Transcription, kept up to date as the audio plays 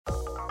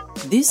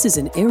This is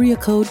an Area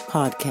Code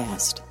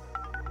Podcast.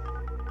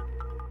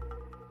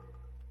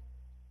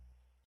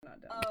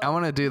 I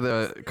want to do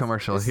the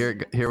commercial.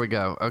 Here we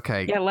go.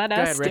 Okay. Yeah, let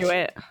us do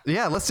it.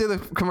 Yeah, let's do the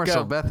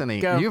commercial. Go. Bethany,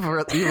 Go. you've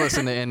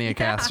listened to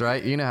Enneacast,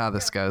 right? You know how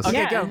this goes. Okay,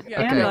 Yeah, go. and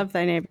Okay. Love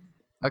Thy Neighbor.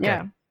 Okay.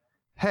 Yeah.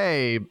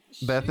 Hey,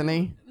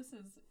 Bethany,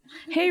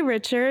 Hey,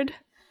 Richard.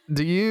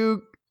 do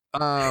you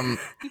Are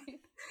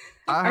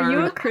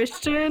you a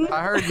Christian?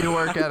 I heard you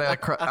work at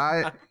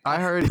a I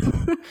heard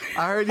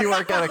you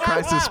work at a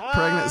crisis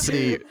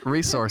pregnancy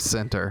resource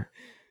center.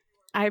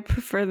 I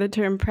prefer the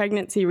term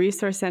pregnancy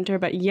resource center,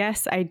 but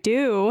yes, I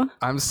do.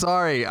 I'm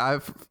sorry.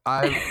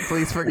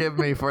 Please forgive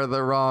me for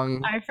the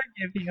wrong. I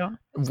forgive you.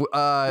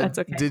 That's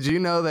okay. Did you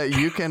know that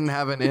you can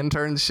have an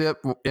internship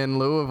in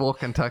Louisville,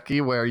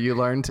 Kentucky, where you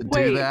learn to do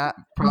Wait, that?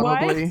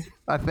 Probably,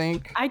 I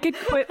think. I could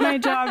quit my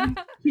job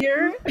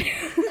here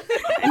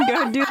and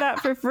go do that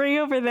for free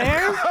over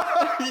there.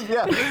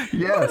 Yeah.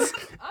 Yes.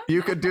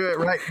 You could do it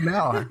right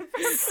now.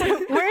 So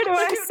where do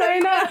I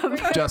sign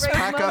up? Just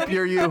pack up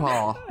your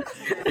U-Haul.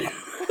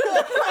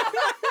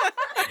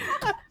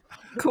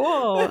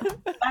 Cool.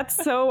 That's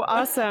so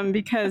awesome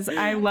because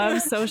I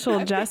love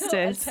social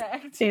justice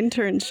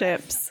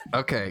internships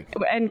Okay.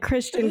 and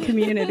Christian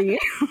community.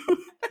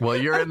 Well,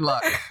 you're in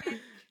luck.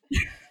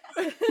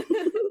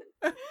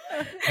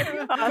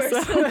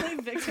 Awesome.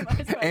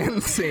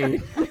 And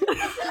see.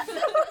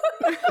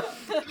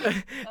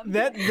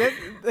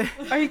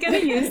 Are you going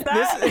to use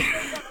that?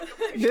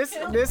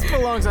 This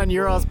belongs on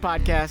your all's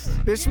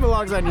podcast. This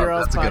belongs on your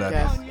all's that's a good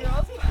podcast.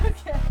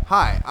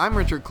 Hi, I'm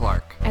Richard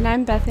Clark. And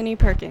I'm Bethany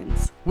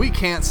Perkins. We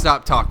can't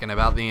stop talking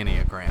about the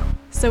Enneagram.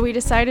 So we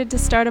decided to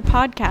start a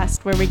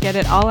podcast where we get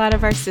it all out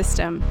of our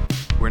system.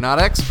 We're not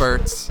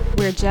experts.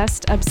 We're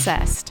just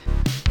obsessed.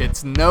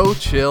 It's No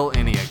Chill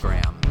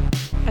Enneagram.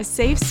 A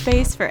safe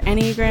space for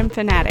Enneagram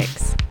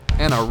fanatics.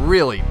 And a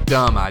really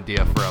dumb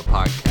idea for a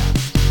podcast.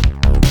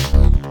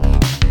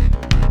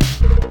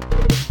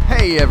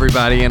 Hey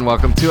everybody, and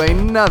welcome to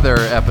another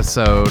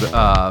episode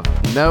of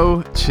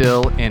No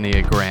Chill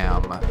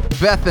Enneagram.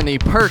 Bethany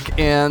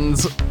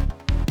Perkins,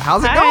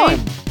 how's it Hi.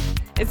 going?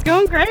 It's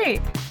going great.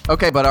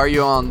 Okay, but are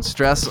you on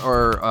stress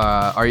or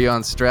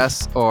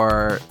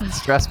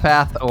stress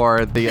path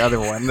or the other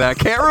one? I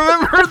can't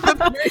remember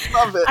the name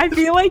of it. I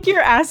feel like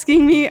you're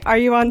asking me, are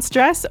you on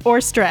stress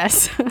or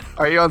stress?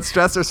 Are you on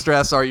stress or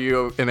stress? Are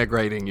you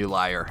integrating, you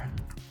liar?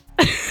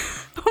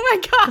 Oh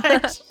my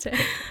gosh.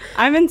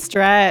 I'm in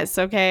stress,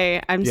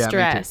 okay? I'm Yeah,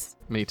 stressed.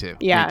 Me too.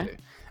 Yeah. Me too.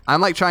 I'm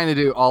like trying to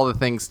do all the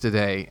things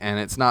today and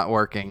it's not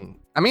working.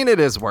 I mean, it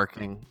is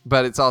working,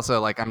 but it's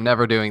also like I'm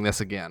never doing this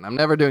again. I'm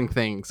never doing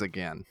things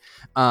again.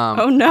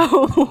 Oh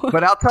no.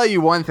 But I'll tell you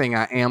one thing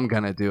I am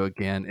going to do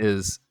again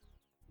is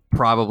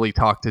probably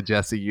talk to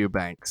Jesse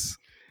Eubanks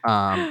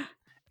and,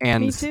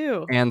 Me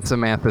too. and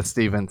Samantha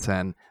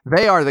Stevenson.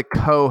 They are the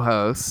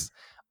co-hosts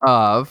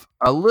of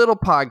a little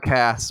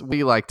podcast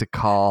we like to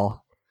call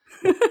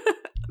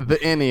the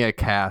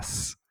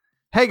Enneacast.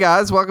 Hey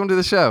guys, welcome to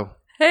the show.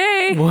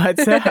 Hey.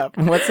 What's up?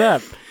 What's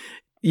up?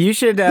 You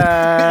should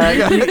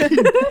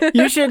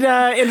you should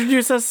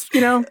introduce us,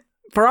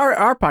 for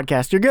our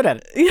podcast. You're good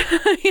at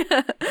it.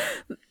 Yeah.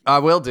 I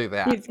will do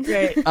that. He's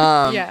great.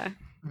 Yeah.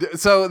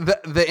 So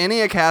the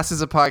Enneacast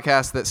is a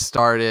podcast that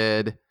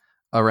started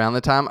around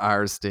the time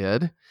ours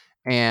did,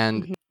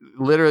 and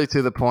literally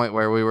to the point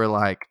where we were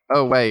like,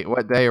 "Oh wait,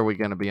 what day are we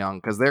going to be on?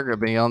 Because they're going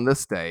to be on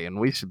this day, and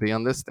we should be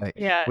on this day."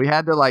 Yeah. We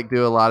had to like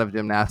do a lot of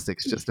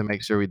gymnastics just to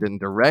make sure we didn't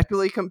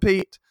directly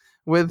compete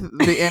with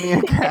the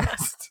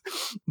Enneacast.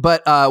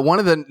 But one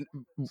of the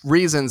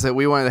reasons that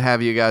we wanted to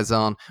have you guys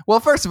on, well,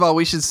 first of all,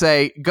 we should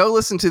say go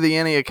listen to the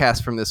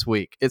Enneacast from this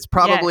week. It's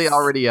probably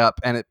already up,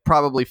 and it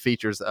probably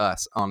features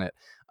us on it,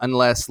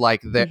 unless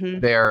like their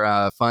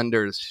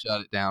funders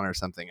shut it down or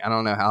something. I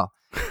don't know how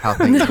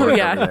things work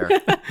over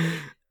there.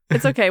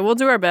 It's okay. We'll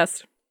do our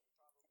best.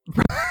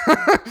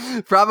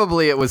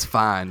 Probably it was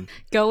fine.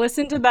 Go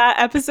listen to that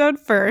episode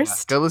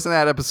first. Go listen to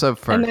that episode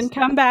first. And then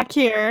come back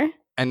here.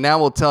 And now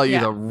we'll tell you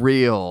the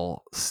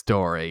real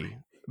story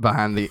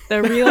behind the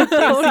real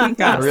juicy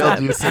gossip. real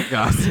juicy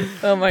gossip.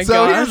 Oh my So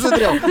gosh. here's the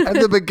deal. At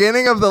the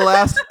beginning of the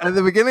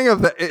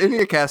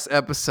Enneacast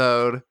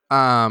episode,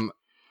 I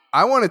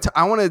want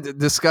to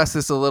discuss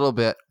this a little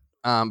bit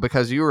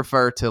because you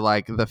refer to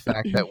like the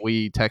fact that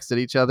we texted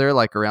each other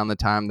like around the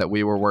time that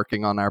we were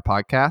working on our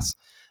podcast,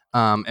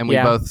 and we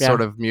both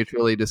sort of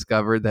mutually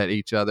discovered that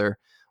each other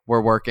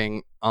were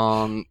working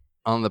on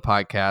the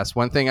podcast.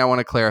 One thing I want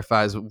to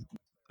clarify is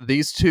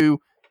these two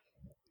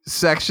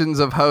sections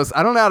of hosts,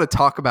 I don't know how to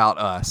talk about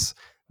us.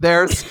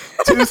 There's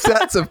two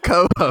sets of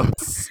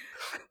co-hosts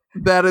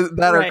that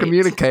are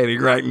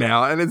communicating right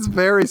now, and it's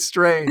very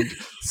strange.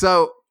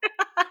 So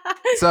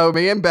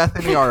me and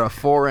Bethany are a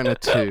 4 and a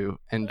 2,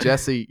 and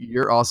Jesse,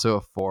 you're also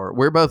a 4.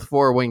 We're both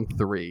 4-wing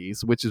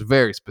 3s, which is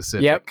very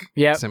specific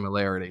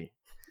similarity.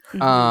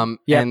 And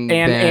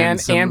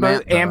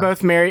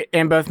both married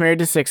to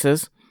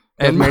 6s.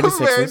 And both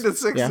married to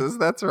 6s.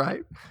 That's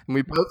right. And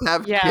we both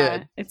have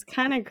kids. It's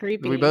kind of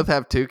creepy. We both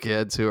have 2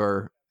 kids who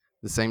are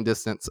the same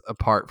distance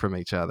apart from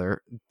each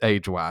other,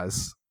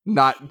 age-wise,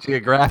 not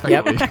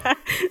geographically.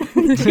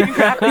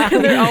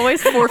 They're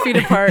always 4 feet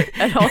apart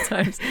at all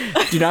times.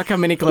 Do not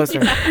come any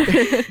closer.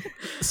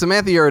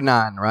 Samantha, you're a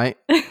 9, right?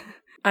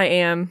 I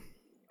am.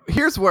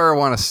 Here's where I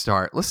want to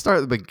start. Let's start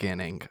at the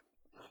beginning.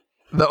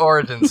 The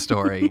origin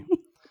story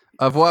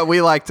of what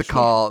we like to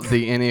call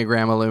the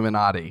Enneagram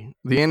Illuminati.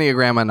 The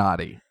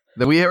Enneagraminati.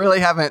 That we really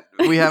haven't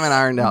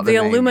ironed out The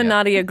name yet.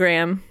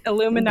 Illuminati-agram.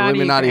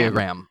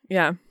 Illuminati-agram.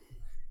 Yeah.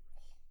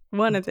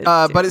 One of the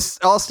two. But it's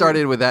all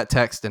started with that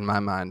text in my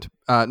mind.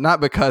 Not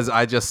because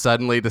I just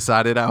suddenly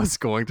decided I was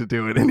going to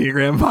do an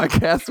Enneagram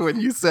podcast when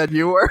you said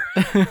you were.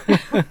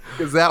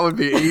 Because that would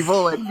be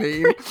evil and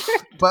mean.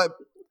 But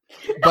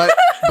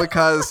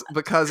because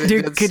it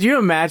Dude, could you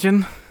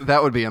imagine?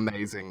 That would be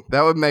amazing.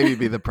 That would maybe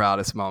be the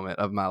proudest moment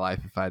of my life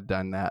if I'd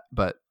done that.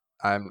 But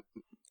I'm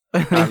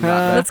not that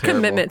That's terrible.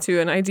 commitment to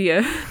an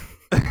idea.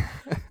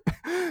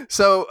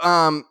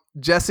 So,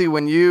 Jesse,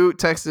 when you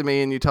texted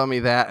me and you told me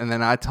that, and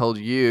then I told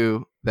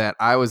you that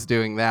I was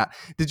doing that,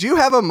 did you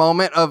have a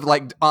moment of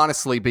like,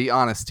 honestly, be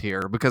honest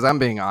here, because I'm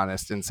being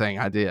honest and saying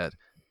I did.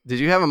 Did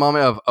you have a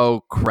moment of,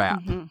 oh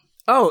crap? Mm-hmm.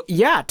 Oh,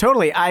 yeah,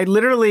 totally. I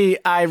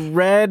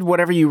read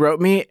whatever you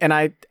wrote me, and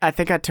I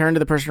think I turned to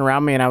the person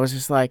around me, and I was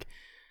just like,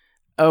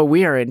 oh,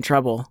 we are in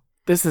trouble.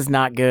 This is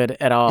not good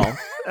at all.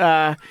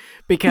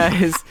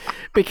 Because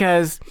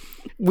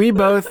we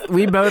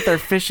both are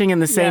fishing in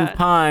the same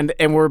pond,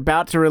 and we're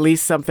about to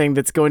release something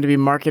that's going to be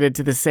marketed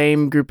to the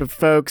same group of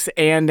folks,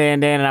 and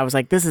I was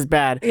like, this is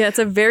bad. Yeah, it's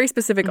a very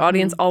specific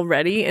audience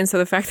already, and so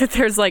the fact that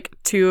there's like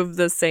 2 of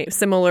the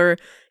similar,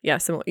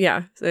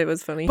 it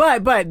was funny.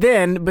 But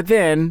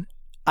then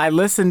I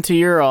listened to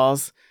your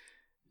alls,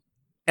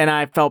 and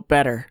I felt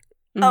better.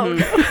 Mm-hmm. Oh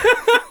no.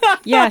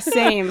 Yeah,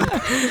 same.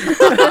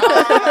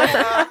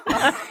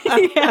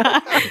 Yeah.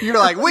 You're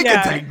like, we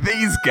can take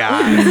these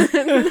guys.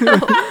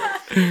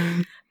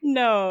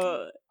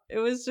 No, it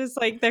was just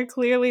like they're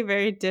clearly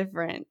very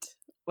different.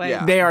 Like,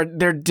 Yeah.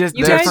 They're just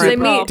You guys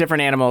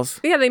different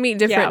animals. Yeah, they meet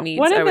different needs.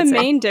 One I of would the say.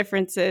 main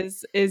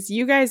differences is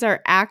you guys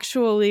are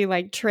actually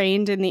like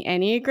trained in the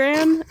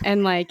Enneagram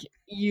and like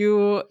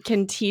you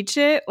can teach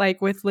it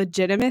like with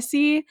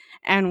legitimacy,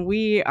 and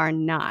we are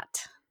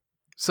not.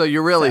 So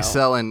you're really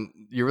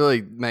you're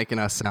really making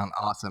us sound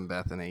awesome,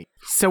 Bethany.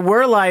 So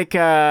we're like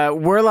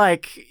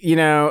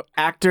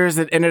actors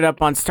that ended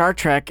up on Star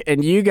Trek,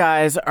 and you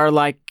guys are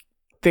like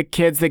the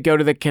kids that go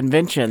to the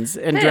conventions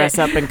and dress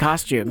up in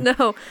costume.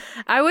 No,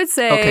 I would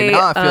say. Okay,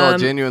 now I feel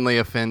genuinely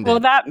offended. Well,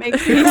 that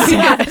makes me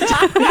sad.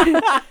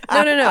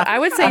 No. I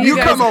would say you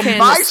guys come on can.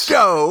 my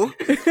show.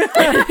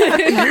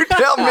 You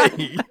tell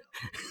me.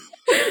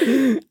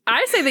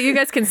 I say that you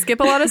guys can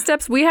skip a lot of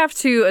steps. We have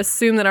to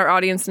assume that our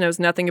audience knows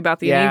nothing about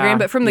the Enneagram,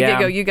 but from the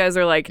get-go, you guys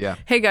are like,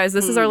 hey guys,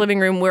 this is our living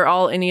room. We're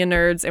all Ennea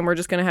nerds, and we're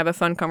just going to have a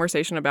fun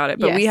conversation about it.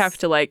 But we have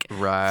to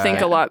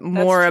think a lot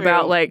more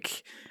about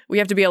we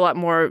have to be a lot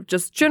more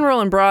just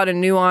general and broad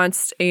and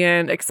nuanced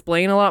and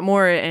explain a lot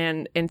more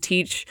and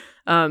teach,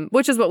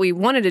 which is what we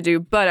wanted to do.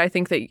 But I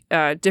think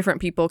that different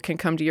people can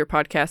come to your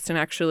podcast and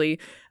actually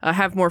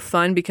have more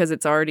fun because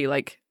it's already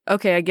like,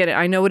 okay, I get it.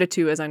 I know what a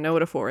 2 is. I know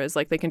what a 4 is.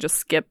 Like they can just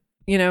skip,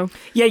 Yeah,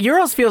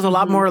 Urals feels a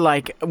lot more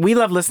like, we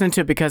love listening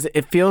to it because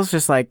it feels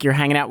just like you're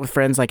hanging out with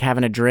friends, like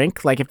having a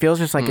drink. Like it feels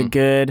just like a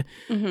good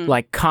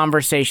like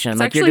conversation. It's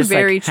like you're actually just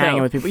very like chill.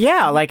 hanging with people.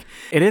 Yeah, like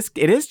it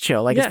is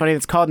chill. Like it's funny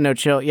it's called No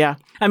Chill. Yeah.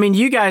 I mean,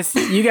 you guys,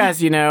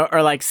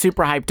 are like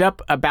super hyped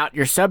up about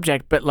your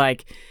subject, but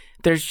like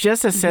there's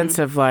just a sense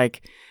of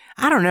like,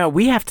 I don't know,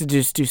 we have to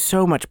just do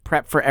so much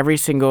prep for every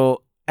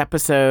single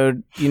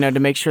episode, to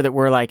make sure that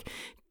we're like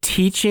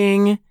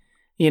teaching,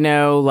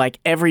 like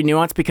every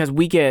nuance, because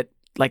we get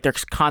like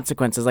there's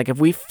consequences. Like if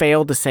we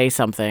fail to say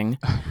something,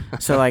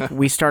 so like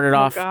we started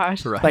off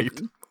Right.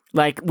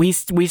 like we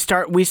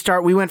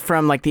went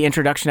from like the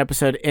introduction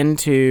episode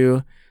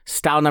into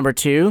style number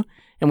 2,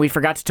 and we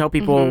forgot to tell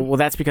people, well,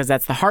 that's because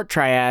that's the heart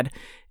triad.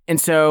 And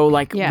so,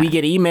 like, we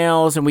get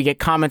emails and we get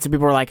comments, and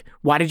people are like,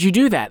 "Why did you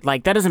do that?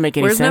 Like, that doesn't make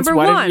any Where's sense." Number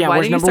one? Why Why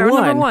did did you start with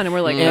number 1? And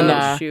we're like,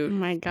 oh, shoot. Oh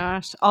my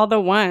gosh. All the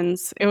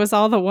ones. It was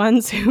all the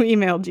ones who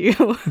emailed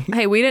you.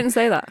 Hey, we didn't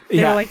say that.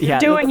 They were like, you're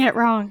doing it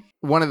wrong.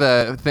 One of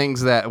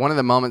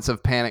the moments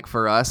of panic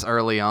for us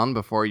early on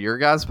before your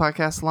guys'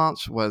 podcast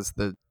launch was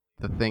the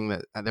thing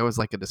that there was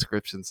like a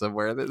description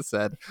somewhere that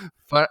said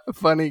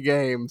funny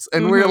games,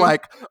 and we were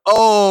like,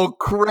 oh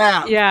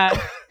crap. Yeah.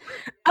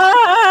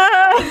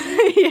 I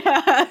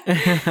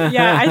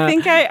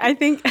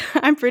think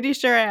I'm pretty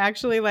sure I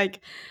actually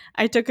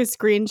I took a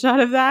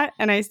screenshot of that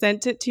and I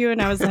sent it to you,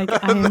 and I was like,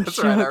 I am That's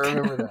shook. right, I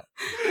remember that.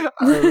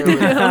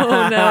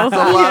 Oh no. It's a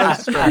lot of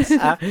stress.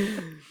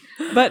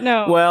 But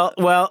no. Well,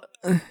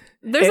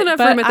 there's enough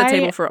room at the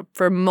table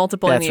for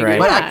multiple That's Enneagram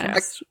right.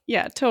 But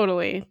yeah,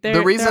 totally.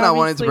 The reason they're I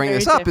wanted to obviously bring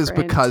this very up is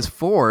different. because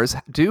 4s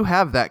do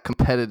have that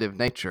competitive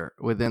nature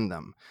within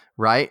them,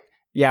 right?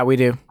 yeah, we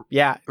do.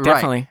 Yeah,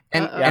 definitely.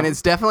 Right. And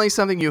it's definitely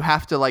something you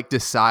have to like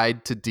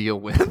decide to deal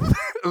with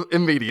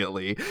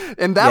immediately.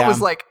 And that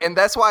was and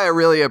that's why I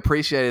really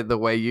appreciated the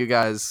way you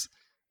guys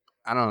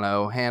I don't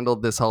know,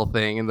 handled this whole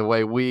thing and the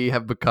way we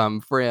have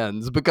become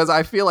friends, because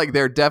I feel like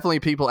there are definitely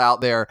people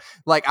out there.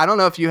 Like, I don't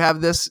know if you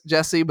have this,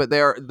 Jesse, but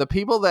the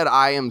people that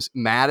I am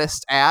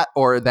maddest at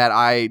or that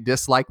I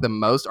dislike the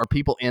most are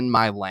people in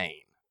my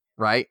lane,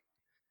 right?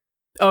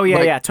 Oh,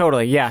 yeah, yeah,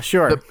 totally. Yeah,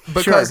 sure.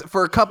 Because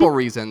for a couple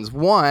reasons.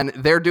 One,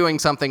 they're doing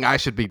something I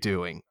should be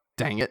doing.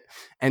 Dang it.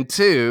 And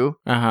two,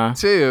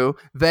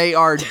 they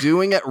are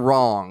doing it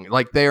wrong.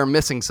 Like, they are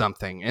missing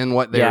something in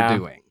what they're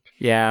doing.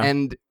 Yeah.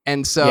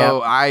 And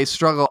so I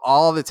struggle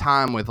all the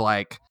time with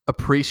like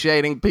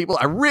appreciating people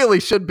I really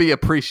should be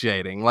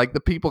appreciating. Like the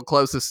people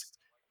closest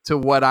to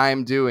what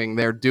I'm doing,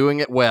 they're doing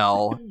it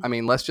well. I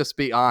mean, let's just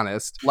be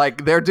honest.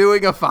 Like, they're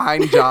doing a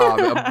fine job,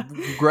 a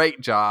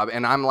great job.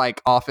 And I'm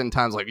like,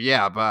 oftentimes like,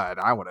 yeah, but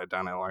I would have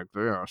done it like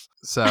this.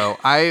 So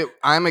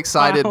I'm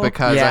excited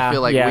because I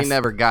feel like we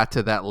never got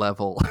to that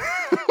level.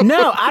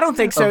 No, I don't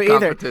think so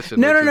either.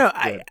 No.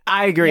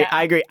 I agree. Yeah.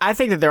 I agree. I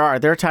think that there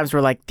are times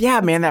where like,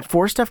 yeah, man, that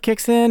 4 stuff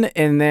kicks in,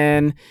 and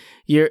then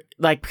you're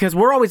like, because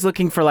we're always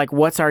looking for like,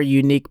 what's our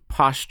unique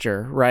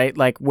posture, right?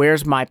 Like,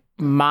 where's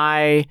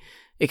my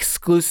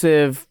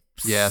exclusive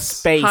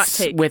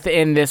space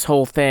within this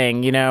whole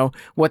thing, you know?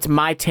 What's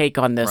my take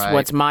on this? Right,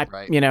 what's my,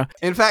 you know?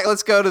 In fact,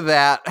 let's go to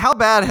that. How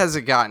bad has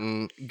it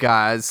gotten,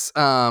 guys?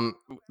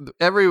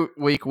 Every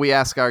week we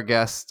ask our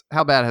guests,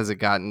 how bad has it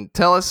gotten?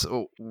 Tell us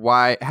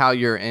how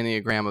your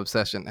Enneagram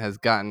obsession has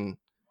gotten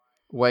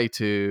way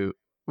too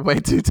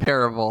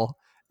terrible,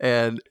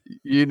 and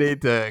you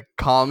need to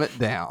calm it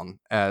down,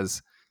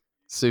 as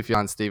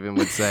Sufjan Stephen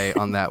would say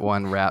on that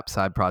one rap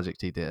side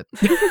project he did.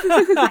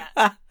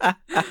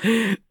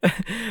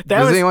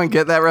 Does anyone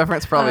get that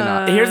reference? Probably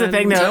not. Here's the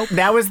thing, though.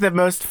 That was the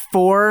most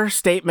 4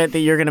 statement that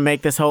you're going to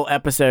make this whole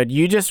episode.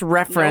 You just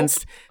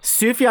referenced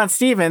Sufjan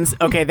Stevens.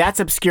 Okay, that's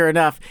obscure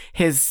enough.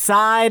 His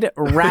side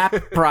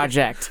rap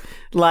project.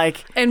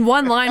 Like, and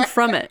one line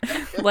from it.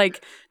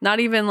 Like, not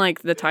even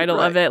like the title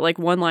of it, like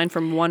one line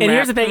from one. And rap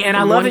here's the thing, and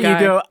I love that you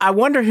go, I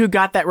wonder who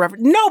got that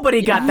reference.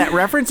 Nobody got that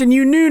reference, and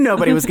you knew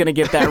nobody was going to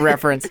get that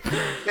reference.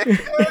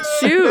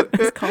 Shoot,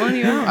 he's calling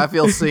you out. I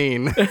feel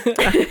seen.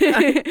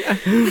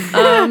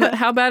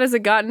 How bad has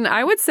it gotten?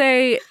 I would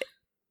say,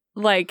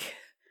 like,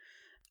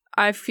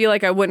 I feel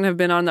like I wouldn't have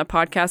been on that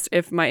podcast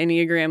if my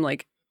Enneagram,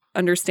 like,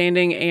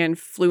 understanding and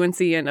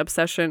fluency and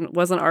obsession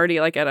wasn't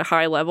already like at a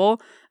high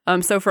level.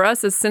 So for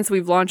us, since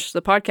we've launched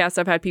the podcast,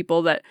 I've had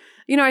people that,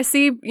 you know, I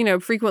see, you know,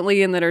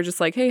 frequently and that are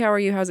just like, hey, how are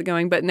you? How's it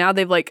going? But now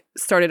they've like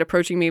started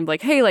approaching me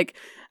like, hey, like,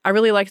 I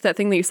really liked that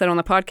thing that you said on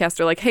the podcast,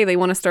 or like, hey, they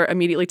want to start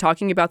immediately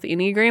talking about the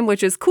Enneagram,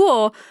 which is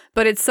cool.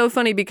 But it's so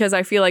funny because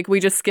I feel like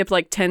we just skipped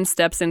like 10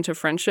 steps into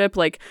friendship.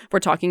 Like, we're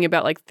talking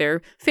about like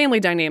their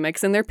family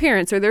dynamics and their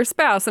parents or their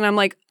spouse. And I'm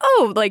like,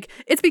 oh, like,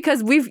 it's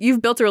because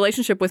you've built a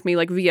relationship with me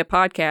like via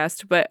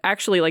podcast, but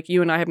actually like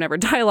you and I have never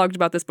dialogued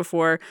about this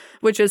before,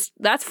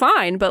 that's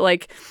fine. But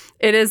like,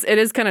 it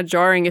is kind of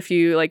jarring if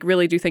you like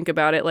really do think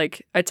about it.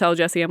 Like, I tell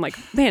Jesse, I'm like,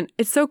 man,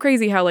 it's so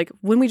crazy how like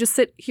when we just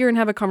sit here and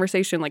have a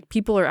conversation, like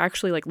people are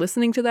actually like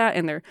listening to that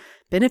and they're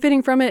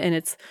benefiting from it, and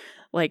it's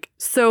like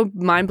so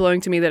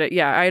mind-blowing to me that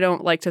I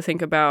don't like to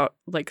think about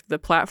like the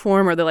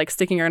platform or the like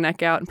sticking our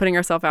neck out and putting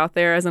ourselves out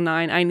there as a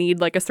 9. I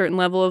need like a certain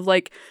level of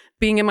like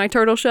being in my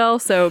turtle shell.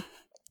 So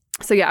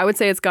yeah, I would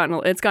say it's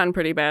gotten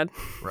pretty bad.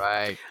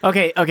 Right.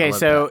 Okay.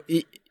 So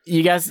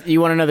you guys,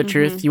 you want to know the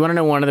truth? You want to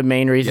know one of the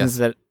main reasons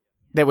that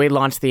we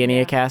launched the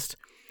Enneacast?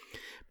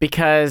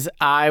 Because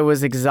I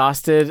was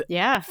exhausted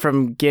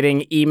from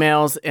getting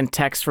emails and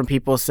texts from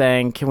people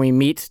saying, can we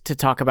meet to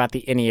talk about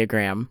the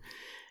Enneagram?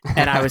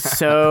 And I was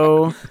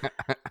so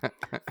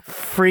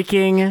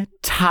freaking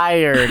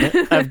tired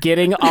of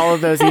getting all of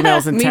those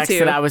emails and texts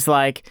that I was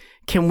like,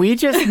 can we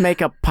just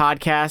make a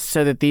podcast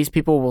so that these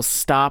people will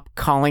stop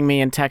calling me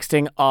and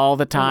texting all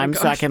the time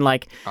so I can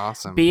like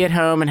be at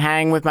home and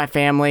hang with my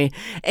family?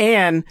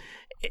 And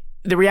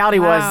the reality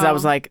was I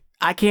was like,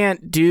 I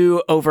can't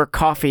do over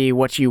coffee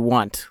what you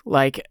want.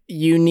 Like,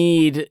 you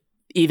need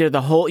the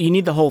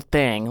whole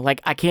thing. Like,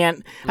 I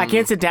can't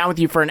sit down with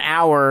you for an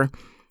hour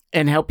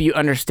and help you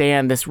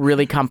understand this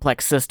really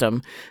complex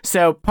system.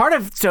 So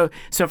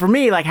for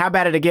me, like, how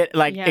bad did it get?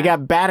 Like, it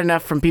got bad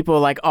enough from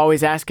people like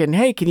always asking,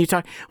 hey, can you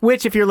talk?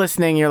 Which, if you're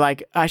listening, you're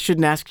like, I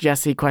shouldn't ask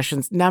Jesse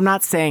questions. No, I'm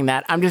not saying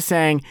that. I'm just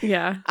saying,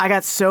 I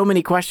got so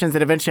many questions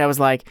that eventually I was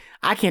like,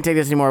 I can't take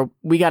this anymore.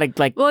 We got to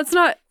like, well, it's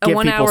not a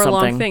 1 hour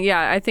long thing.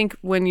 Yeah. I think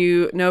when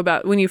you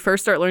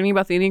first start learning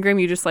about the Enneagram,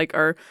 you just like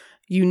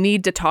you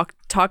need to talk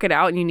it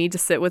out, and you need to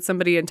sit with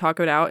somebody and talk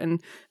it out.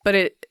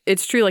 But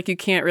it's true, like, you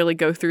can't really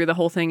go through the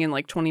whole thing in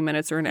like 20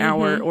 minutes or an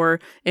hour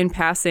or in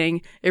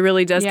passing. It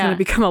really does kind of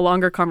become a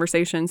longer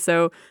conversation.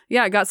 So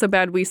yeah, it got so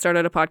bad we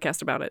started a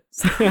podcast about it.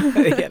 So.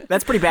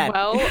 That's pretty bad.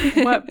 Well,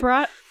 what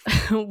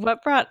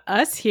brought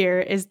us here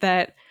is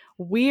that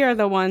we are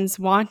the ones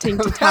wanting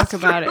to talk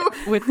about it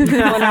with people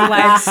in our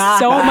lives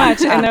so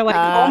much. And they're like,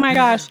 oh my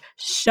gosh,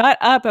 shut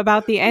up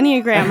about the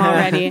Enneagram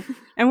already.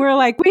 And we're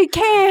like, we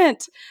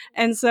can't.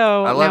 And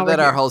so I love that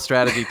our whole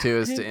strategy too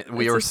is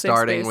we were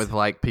starting space. with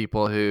like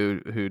people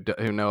who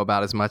know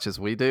about as much as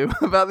we do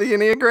about the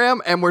Enneagram,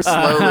 and we're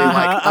slowly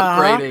like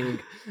upgrading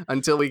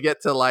until we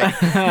get to like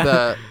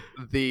the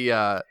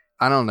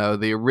I don't know,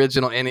 the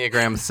original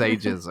Enneagram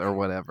sages or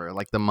whatever,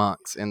 like the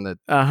monks in the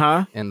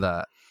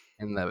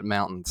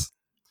mountains.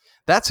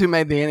 That's who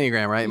made the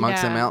Enneagram, right?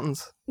 Monks and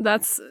Mountains.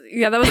 That was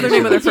their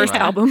name of their first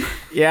album.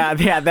 Yeah,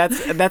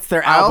 that's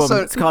their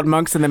album. It's called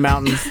Monks in the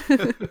Mountains.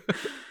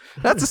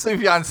 That's a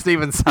Sufjan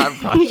Stevens side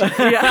project.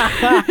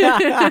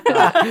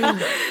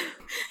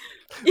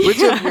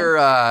 Which of your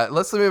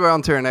let's move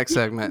on to our next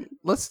segment.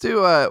 Let's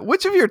do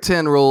which of your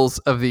 10 rules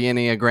of the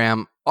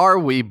Enneagram are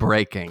we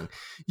breaking?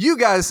 You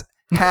guys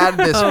had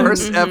this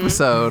first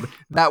episode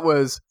that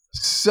was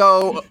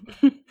so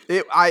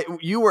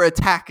you were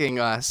attacking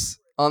us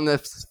on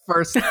this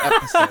first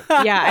episode.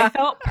 Yeah, I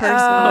felt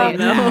personally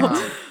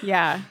attacked.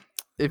 Yeah.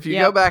 If you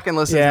go back and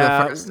listen to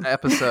the first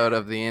episode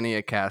of the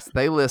Enneacast,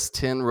 they list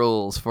 10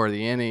 rules for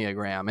the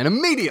Enneagram. And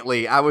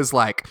immediately I was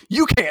like,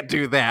 you can't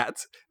do that.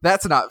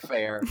 That's not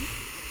fair.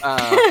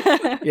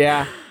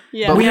 Yeah.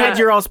 But we had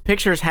your all's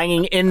pictures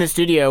hanging in the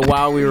studio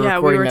while we were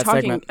recording that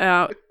segment.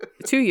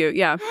 To you.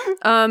 Yeah.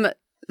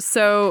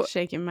 So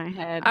shaking my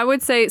head. I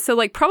would say so,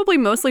 like probably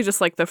mostly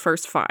just like the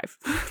first 5.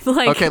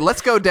 Okay,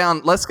 let's go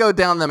down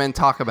them and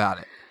talk about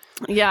it.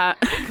 Yeah.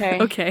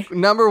 Okay.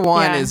 Number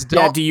 1 is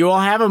don't. Yeah, do you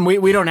all have them?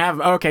 We don't have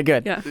them. Okay,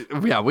 good.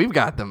 Yeah, we've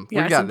got them.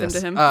 Yeah, we got them this.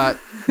 to him. All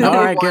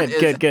right,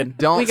 good.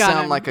 Don't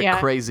sound like a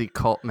crazy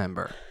cult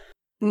member.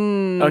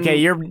 Okay,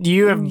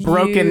 you have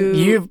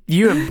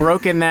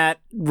broken that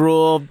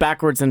rule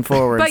backwards and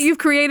forwards. But you've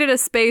created a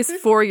space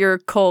for your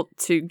cult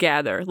to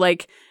gather.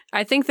 Like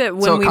I think that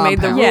when we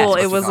made the rule,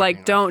 it was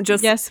like, don't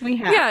just... Yes, we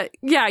have.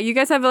 Yeah. You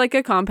guys have like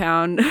a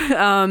compound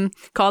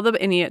called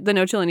the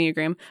No Chill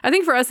Enneagram. I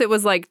think for us, it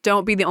was like,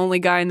 don't be the only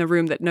guy in the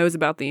room that knows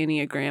about the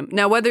Enneagram.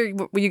 Now, whether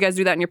you guys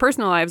do that in your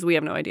personal lives, we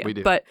have no idea. We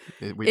do. But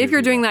if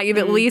you're doing that, you've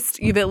at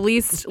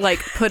least like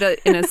put it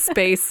in a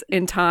space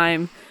in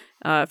time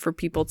for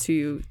people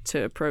to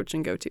approach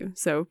and go to.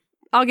 So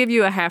I'll give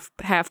you a half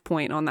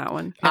point on that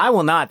one. I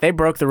will not. They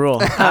broke the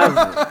rule.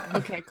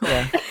 Okay, cool.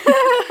 Yeah.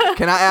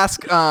 Can I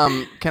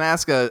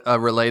ask a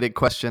related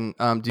question?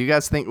 Do you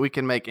guys think we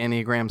can make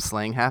Enneagram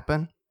slang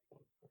happen?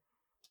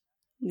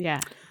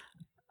 Yeah.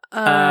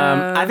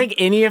 I think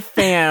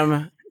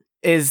Enneafam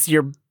is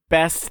your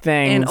best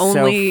thing and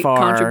only so far.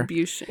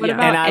 Contribution. What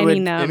about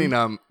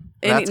Enneanum?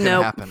 That's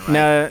gonna happen,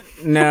 right?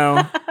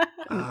 No.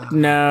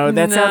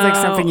 That sounds like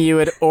something you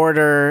would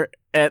order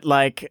at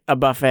like a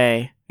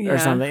buffet. Or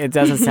something. It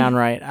doesn't sound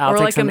right. I'll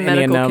take like some a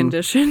medical Enneanum.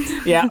 condition.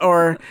 Yeah,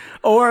 or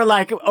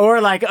like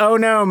oh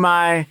no,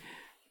 my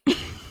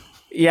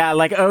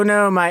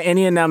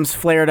Enneanum's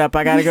flared up.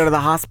 I got to go to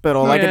the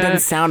hospital. Like it doesn't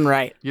sound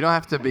right. You don't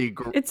have to be.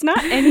 It's not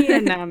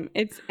Enneanum.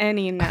 It's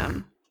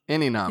Enneanum.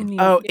 Enneanum.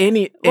 Oh,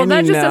 Well,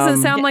 that just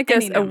doesn't sound like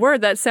a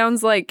word. That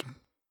sounds like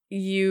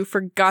you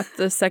forgot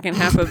the second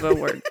half of a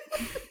word.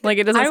 Like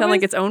it doesn't sound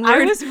like its own word.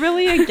 I was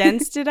really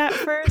against it at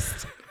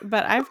first,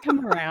 but I've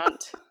come around.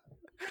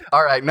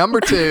 All right,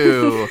 number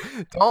 2.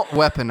 Don't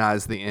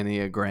weaponize the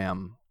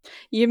Enneagram.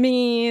 You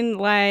mean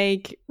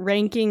like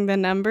ranking the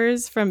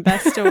numbers from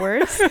best to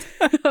worst?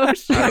 Oh,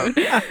 shoot.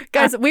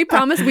 Guys, we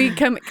promise we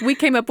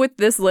came up with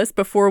this list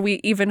before we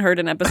even heard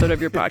an episode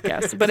of your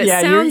podcast. But it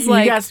sounds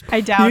like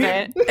I doubt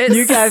it.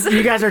 You guys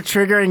are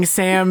triggering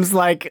Sam's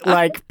like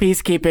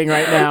peacekeeping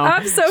right now.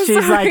 I'm so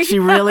She's sorry. like she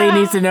really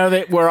needs to know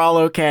that we're all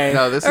okay.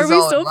 No, this Are is we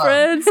all still in love.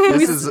 friends?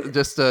 This is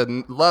just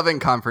a loving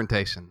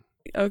confrontation.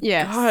 Oh,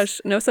 yes. Gosh,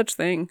 no such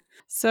thing.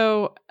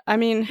 So, I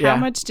mean, how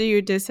much do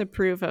you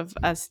disapprove of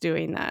us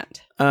doing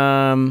that?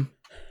 And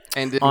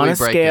did on we a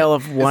break scale it?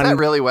 of 1, is that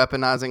really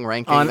weaponizing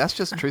ranking? That's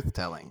just truth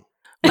telling.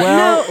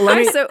 Well,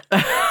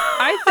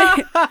 I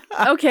think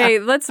okay.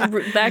 Let's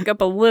back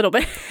up a little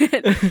bit.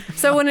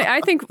 So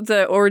I think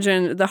the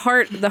origin, the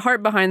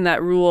heart behind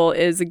that rule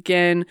is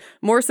again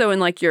more so in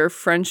like your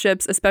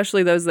friendships,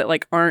 especially those that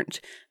like aren't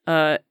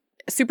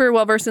super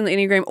well versed in the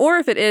Enneagram, or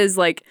if it is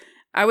like.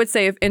 I would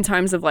say if in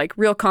times of like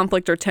real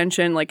conflict or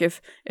tension, like if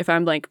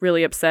I'm like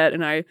really upset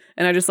and I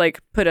just like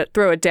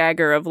throw a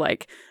dagger of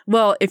like,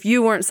 well, if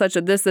you weren't such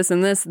a this,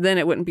 and this, then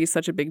it wouldn't be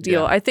such a big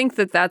deal. Yeah. I think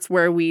that's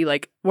where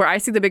where I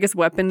see the biggest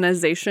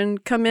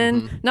weaponization come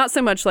in. Mm-hmm. Not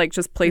so much like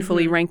just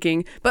playfully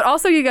ranking, but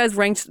also you guys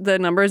ranked the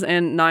numbers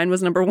and 9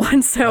 was number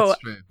 1. So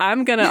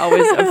I'm going to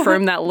always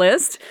affirm that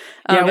list.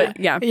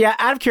 Yeah.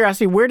 Out of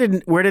curiosity, where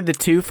did the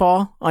 2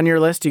 fall on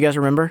your list? Do you guys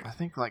remember? I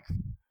think like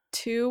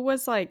 2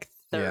 was like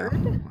 3rd.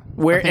 Yeah.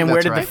 Where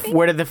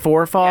did the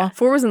 4 fall? Yeah,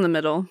 4 was in the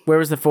middle. Where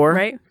was the 4?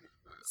 Right?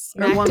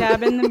 Smack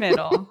dab in the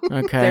middle.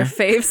 Okay. Their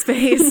fave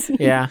space.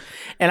 Yeah.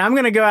 And I'm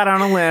going to go out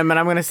on a limb and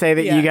I'm going to say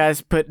that you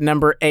guys put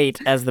number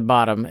 8 as the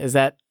bottom. Is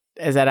that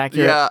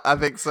accurate? Yeah, I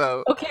think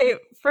so. Okay,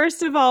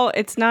 First of all,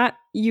 it's not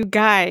you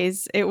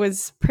guys. It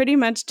was pretty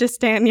much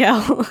just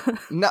Danielle.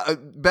 No,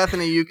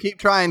 Bethany, you keep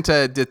trying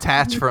to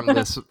detach from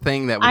this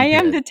thing that we I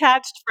am did.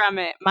 detached from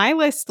it. My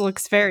list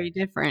looks very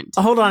different.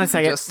 Hold on a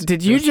second.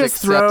 Did you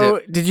just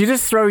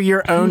throw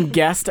your own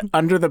guest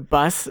under the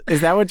bus?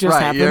 Is that what just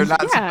happened? You're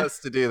not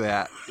supposed to do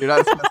that. You're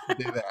not supposed to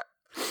do that.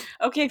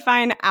 Okay,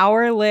 fine.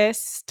 Our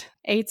list,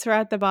 8s are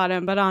at the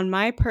bottom, but on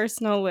my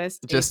personal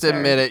list, just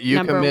admit it.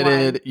 You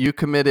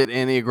committed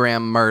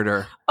Enneagram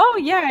murder. Oh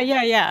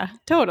yeah,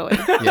 totally.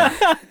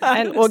 Yeah.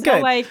 And well, so,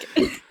 good. like,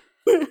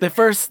 the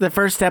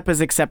first step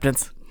is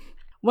acceptance.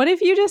 What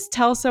if you just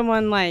tell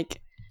someone, like,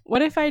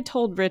 what if I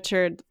told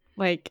Richard,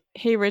 like,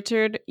 hey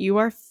Richard, you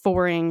are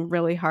 4ing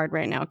really hard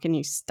right now. Can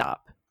you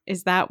stop?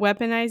 Is that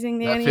weaponizing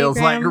the Enneagram? That feels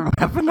like you're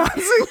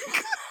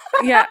weaponizing.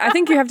 Yeah, I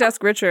think you have to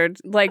ask Richard.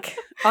 Like,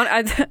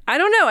 I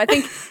don't know. I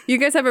think you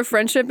guys have a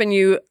friendship, and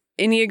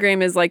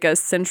Enneagram is like a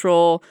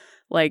central,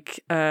 like,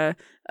 a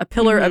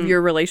pillar of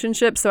your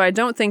relationship. So I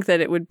don't think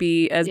that it would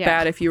be as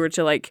bad if you were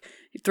to like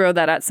throw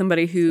that at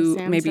somebody who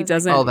maybe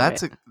doesn't. Oh,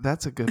 that's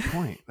a good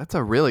point. That's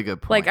a really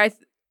good point. I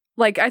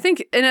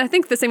think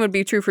the same would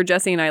be true for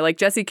Jesse and I. Like,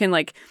 Jesse can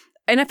like.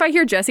 And if I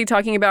hear Jesse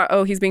talking about,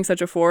 oh, he's being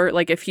such a 4,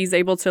 like if he's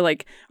able to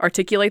like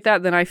articulate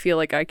that, then I feel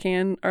like I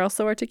can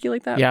also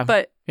articulate that. Yeah.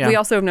 But we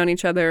also have known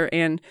each other.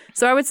 And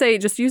so I would say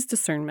just use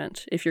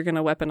discernment if you're going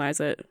to weaponize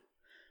it.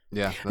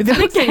 Yeah. The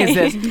big thing is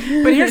this.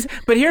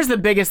 But here's the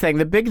biggest thing.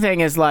 The big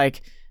thing is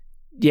like,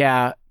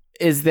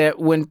 is that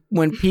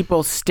when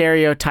people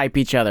stereotype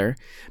each other,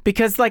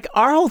 because like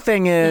our whole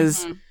thing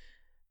is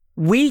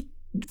we,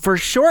 for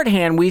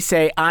shorthand, we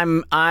say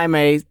I'm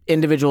a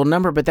individual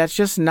number, but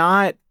that's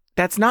not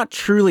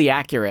truly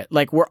accurate.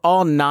 Like we're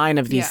all 9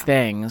 of these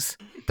things.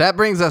 That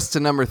brings us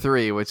to number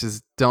 3, which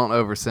is don't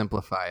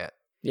oversimplify it.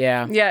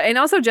 Yeah. Yeah. And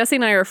also Jesse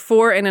and I are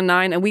 4 and a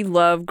 9, and we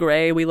love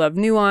gray. We love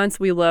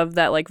nuance. We love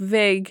that like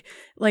vague,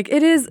 like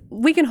it is,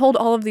 we can hold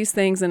all of these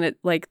things and it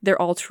like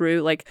they're all true.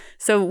 Like,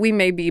 so we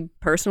may be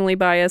personally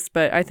biased,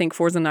 but I think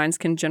 4s and 9s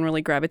can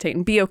generally gravitate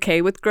and be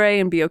okay with gray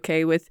and be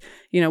okay with,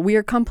 we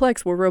are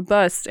complex, we're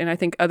robust. And I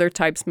think other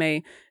types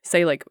may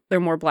say like they're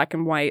more black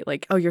and white,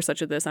 like, oh, you're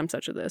such a this, I'm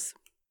such a this.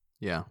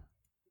 Yeah.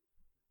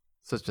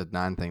 Such a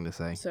 9 thing to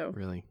say. So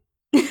really.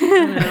 Wow,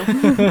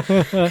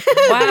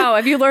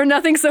 have you learned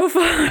nothing so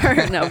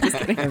far? No, just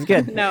kidding. That's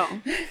good. No.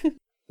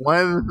 One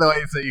of the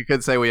ways that you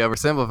could say we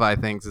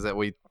oversimplify things is that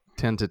we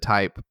tend to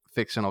type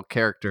fictional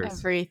characters.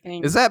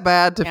 Everything. Is that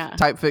bad to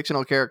type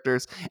fictional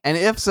characters? And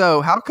if so,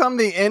 how come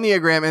the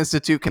Enneagram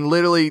Institute can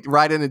literally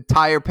write an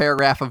entire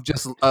paragraph of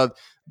just a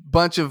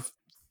bunch of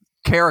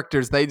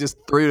characters they just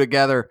threw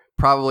together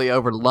probably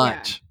over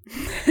lunch?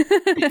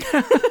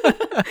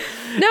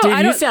 No,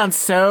 dude, you sound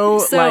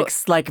so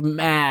like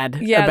mad.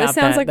 Yeah, about this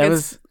sounds that. like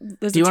there's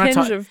a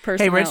tinge of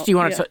personality. Hey, Rich, do you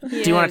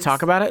want to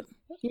talk about it?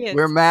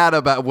 We're mad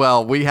about,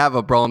 well, we have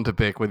a bone to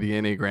pick with the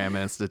Enneagram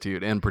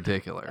Institute in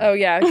particular. Oh,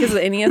 yeah, because of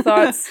the Ennea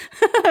thoughts.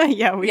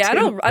 Yeah, we do. I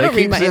don't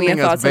read my Ennea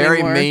thoughts very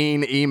anymore.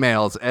 Mean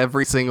emails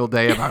every single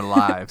day of our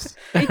lives.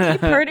 They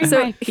keep hurting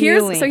my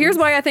feelings. Here's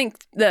why I think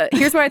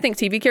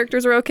TV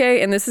characters are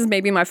okay, and this is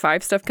maybe my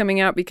 5 stuff coming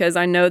out, because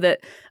I know that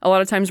a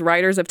lot of times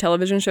writers of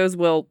television shows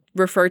will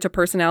refer to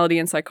personality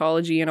and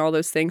psychology and all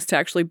those things to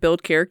actually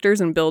build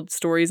characters and build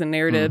stories and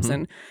narratives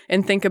and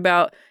think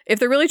about, if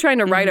they're really trying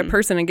to write a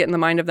person and get in the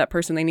mind of that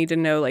person, they need to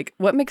know like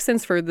what makes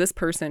sense for this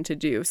person to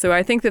do. So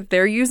I think that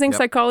they're using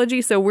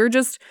psychology. So we're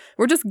just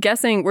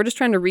guessing. We're just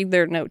trying to read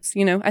their notes.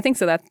 I think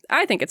so.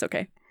 I think it's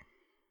okay.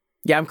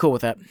 Yeah, I'm cool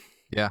with that.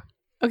 Yeah.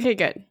 Okay,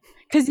 good.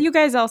 Because you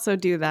guys also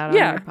do that on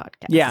your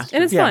podcast. Yeah,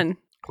 and it's fun.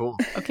 Cool.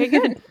 Okay,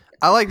 good.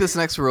 I like this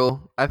next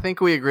rule. I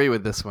think we agree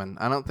with this one.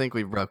 I don't think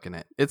we've broken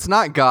it. It's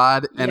not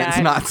God and it's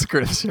not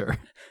scripture.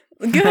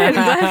 Good.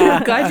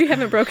 I'm glad you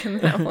haven't broken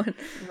that one.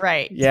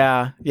 Right.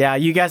 Yeah.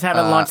 You guys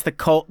haven't launched the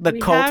cult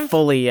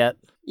fully yet.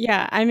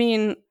 Yeah. I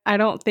mean, I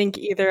don't think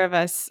either of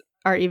us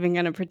are even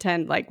going to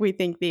pretend like we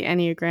think the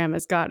Enneagram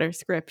is God or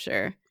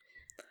scripture.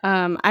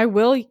 I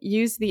will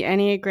use the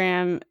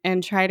Enneagram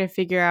and try to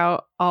figure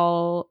out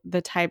all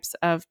the types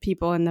of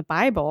people in the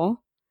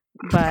Bible,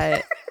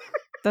 but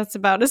that's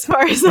about as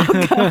far as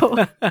I'll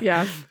go.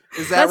 Yeah.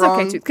 Is that wrong?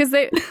 Okay too, because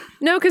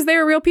they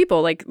were real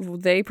people. Like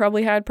they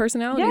probably had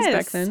personalities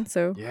back then.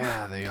 So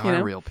yeah, they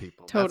are real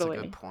people. Totally.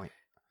 That's a good point.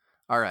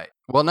 All right.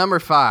 Well, number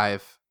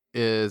 5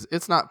 is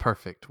it's not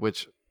perfect,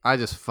 which I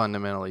just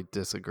fundamentally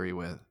disagree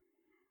with.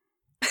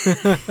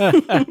 What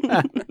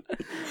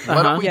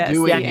are we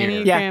doing here?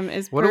 Enneagram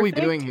is perfect. What are we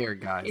doing here,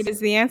 guys? It is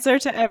the answer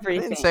to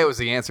everything. I didn't say it was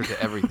the answer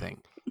to everything.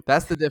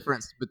 That's the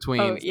difference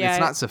between it's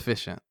not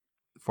sufficient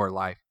for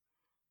life,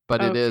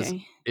 but it is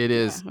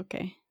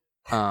okay.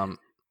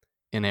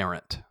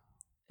 Inerrant.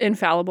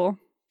 Infallible.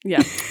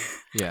 Yeah.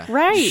 Yeah.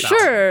 Right.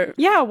 Sure.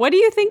 Yeah. What do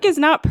you think is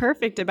not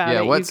perfect about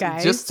it, you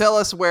guys? Just tell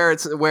us where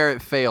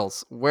it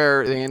fails,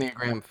 where the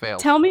Enneagram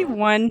fails. Tell me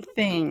one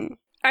thing.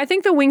 I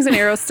think the wings and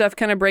arrows stuff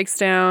kind of breaks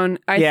down.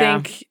 I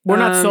think we're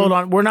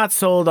not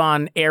sold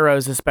on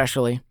arrows,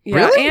 especially. Yeah,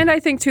 really? and I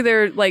think too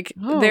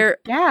they're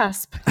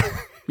gasp.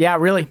 Yeah,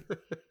 really.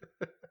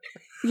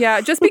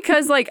 Yeah, just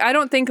because like I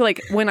don't think like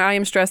when I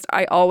am stressed,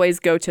 I always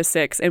go to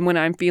 6, and when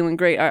I'm feeling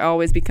great, I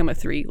always become a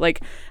 3.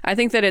 Like I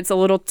think that it's a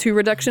little too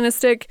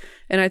reductionistic,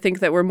 and I think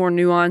that we're more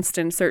nuanced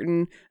and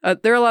certain.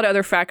 There are a lot of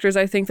other factors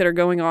I think that are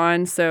going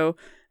on. So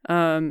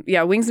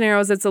yeah, wings and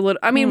arrows. It's a little.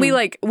 I mean,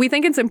 we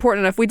think it's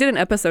important enough. We did an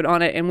episode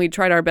on it, and we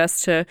tried our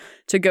best to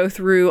go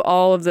through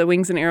all of the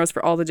wings and arrows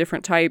for all the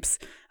different types.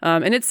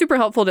 And it's super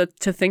helpful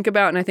to think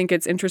about, and I think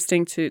it's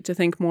interesting to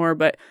think more.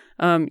 But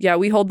yeah,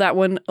 we hold that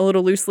one a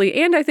little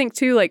loosely, and I think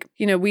too, like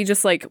we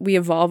just like we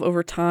evolve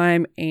over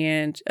time,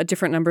 and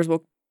different numbers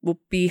will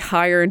be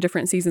higher in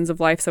different seasons of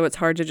life. So it's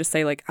hard to just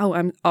say like, oh,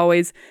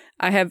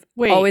 I have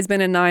always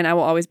been a 9. I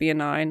will always be a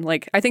 9.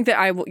 Like I think that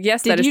I will.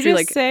 Yes, that is true. Did you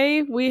like just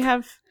say we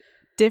have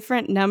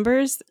different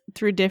numbers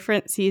through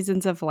different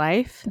seasons of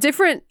life?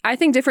 I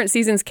think different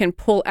seasons can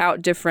pull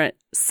out different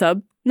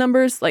sub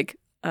numbers, like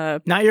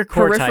not your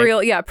core peripheral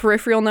type. Yeah,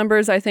 peripheral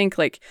numbers. I think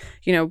like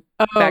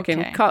back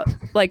in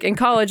in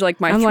college, like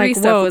my 3 like,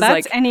 stuff whoa, was that's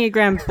like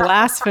Enneagram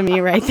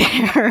blasphemy right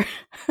there.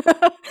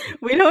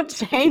 We don't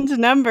change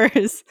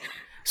numbers.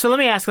 So let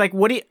me ask, like,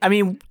 what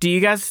do you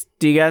guys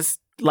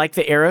like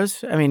the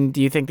arrows? I mean,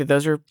 do you think that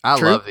those are I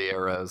true? love the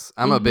arrows.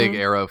 I'm a big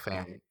arrow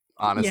fan,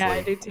 honestly. Yeah,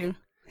 I do too.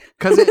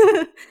 Because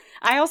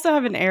I also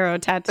have an arrow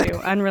tattoo,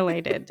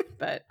 unrelated,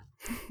 but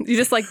you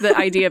just like the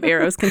idea of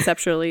arrows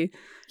conceptually.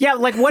 Yeah,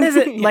 like what is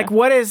it? Yeah. Like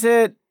what is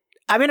it?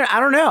 I mean, I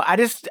don't know.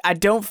 I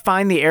don't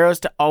find the arrows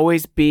to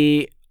always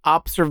be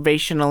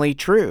observationally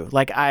true.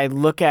 Like I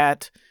look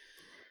at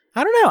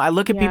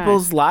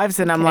people's lives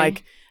and I'm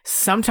like,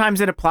 sometimes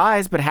it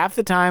applies, but half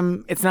the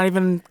time it's not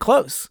even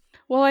close.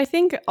 Well, I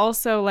think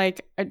also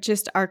like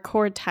just our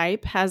core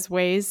type has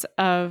ways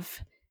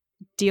of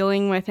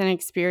dealing with and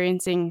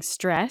experiencing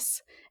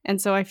stress.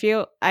 And so I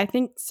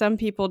think some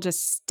people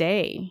just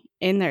stay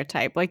in their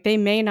type. Like they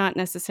may not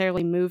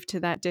necessarily move to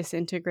that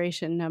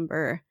disintegration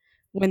number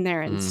when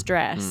they're in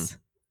stress.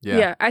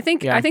 Yeah, I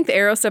think the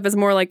arrow stuff is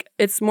more like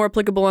it's more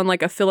applicable on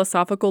like a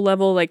philosophical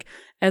level. Like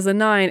as a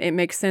 9, it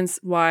makes sense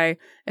why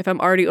if I'm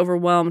already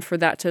overwhelmed for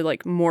that to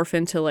like morph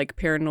into like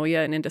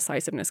paranoia and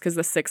indecisiveness, because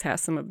the 6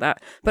 has some of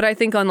that. But I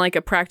think on like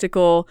a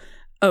practical,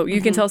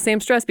 you can tell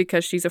Sam's stressed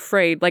because she's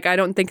afraid. Like I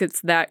don't think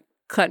it's that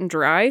cut and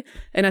dry,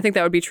 and I think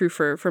that would be true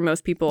for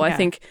most people. I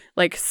think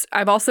like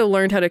I've also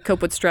learned how to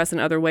cope with stress in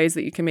other ways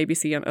that you can maybe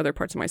see on other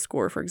parts of my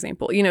score, for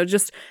example.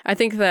 Just I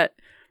think that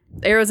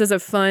arrows is a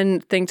fun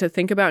thing to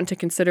think about and to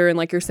consider, and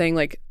like you're saying,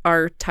 like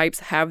our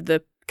types have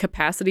the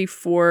capacity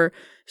for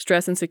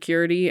stress and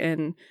security,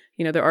 and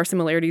there are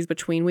similarities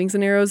between wings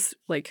and arrows.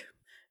 Like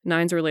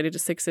 9s are related to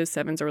 6s,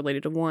 7s are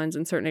related to 1s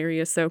in certain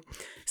areas.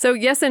 So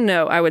yes and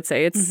no, I would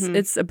say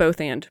it's a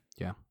both and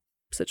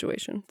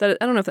situation. That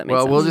I don't know if that makes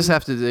sense. Well, we'll just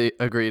have to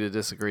agree to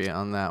disagree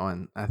on that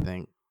one, I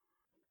think.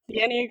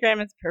 The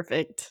Enneagram is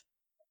perfect.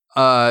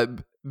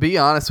 Be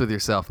honest with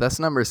yourself. That's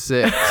number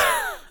 6.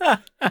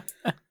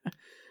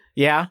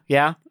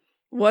 Yeah.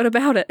 What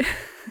about it?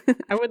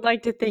 I would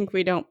like to think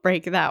we don't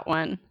break that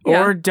one.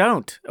 Or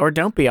don't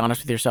be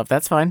honest with yourself.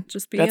 That's fine.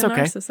 Just be That's a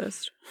okay.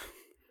 narcissist.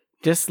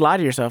 Just lie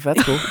to yourself.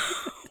 That's cool.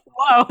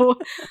 Whoa.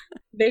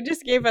 They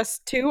just gave us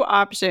 2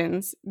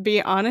 options.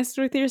 Be honest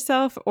with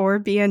yourself or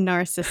be a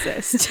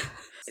narcissist.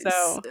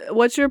 So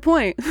what's your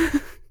point?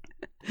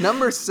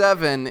 Number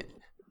 7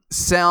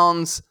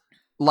 sounds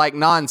like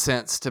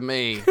nonsense to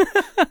me.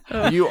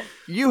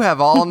 You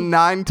have all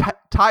 9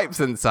 types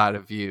inside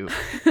of you.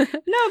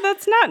 No,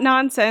 that's not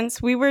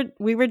nonsense. We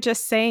were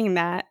just saying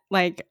that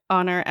like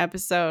on our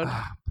episode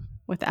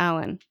with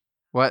Alan.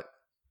 What?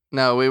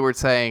 No, we were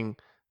saying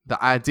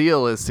the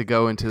ideal is to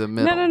go into the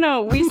middle.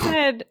 No. We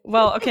said,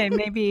 well, okay,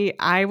 maybe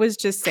I was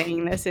just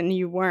saying this and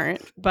you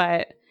weren't,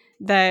 but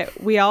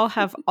that we all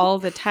have all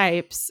the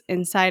types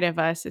inside of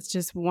us. It's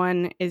just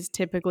one is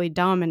typically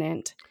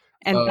dominant.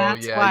 And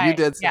that's why you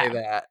did say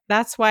that.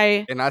 That's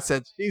why. And I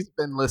said she's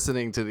been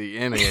listening to the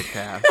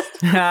Enneacast.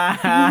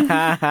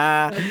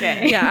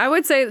 Okay. Yeah, I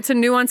would say to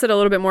nuance it a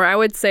little bit more, I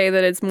would say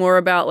that it's more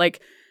about like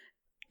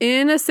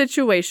in a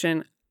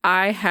situation,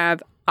 I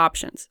have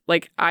options.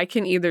 Like I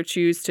can either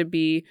choose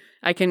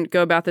I can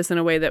go about this in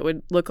a way that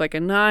would look like a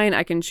 9.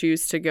 I can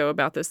choose to go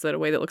about this in a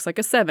way that looks like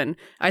a 7.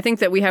 I think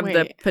that we have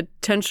the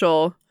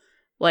potential,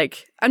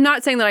 like, I'm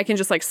not saying that I can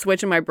just like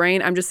switch in my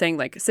brain. I'm just saying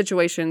like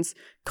situations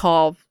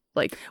call,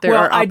 like there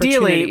are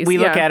ideally we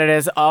look Yeah. at it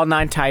as all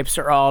 9 types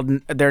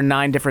they're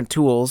 9 different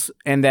tools,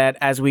 and that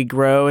as we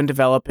grow and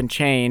develop and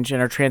change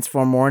and are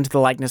transformed more into the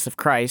likeness of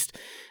Christ,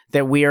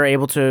 that we are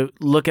able to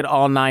look at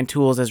all 9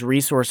 tools as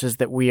resources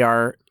that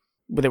we're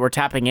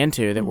tapping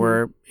into, that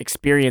we're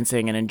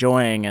experiencing and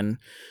enjoying. And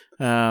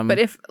but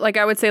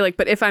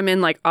if I'm in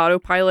like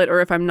autopilot,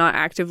 or if I'm not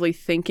actively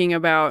thinking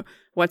about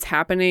what's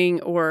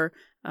happening or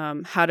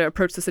how to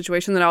approach the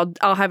situation, then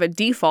I'll have a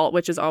default,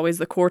 which is always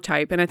the core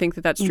type. And I think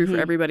that that's true for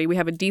everybody. We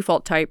have a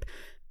default type,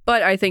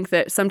 but I think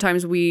that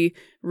sometimes we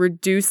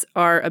reduce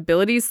our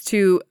abilities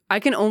to, I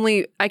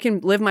can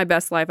live my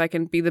best life. I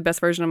can be the best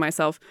version of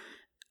myself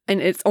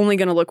and it's only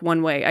going to look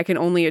one way. I can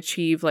only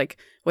achieve like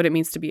what it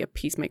means to be a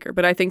peacemaker.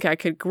 But I think I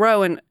could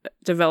grow and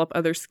develop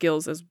other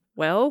skills as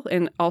well,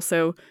 and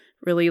also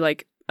really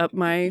like up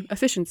my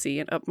efficiency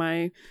and up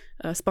my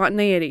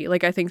spontaneity.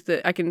 Like I think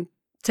that I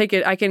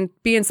can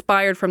be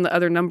inspired from the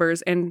other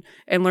numbers and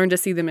learn to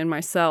see them in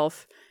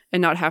myself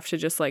and not have to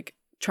just like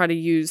try to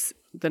use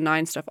the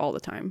 9 stuff all the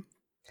time.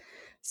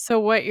 So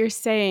what you're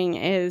saying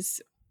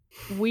is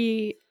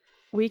we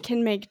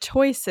can make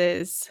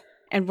choices,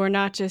 and we're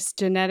not just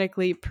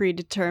genetically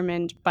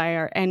predetermined by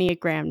our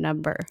Enneagram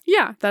number.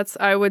 Yeah,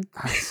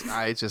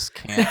 I just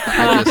can't.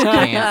 I just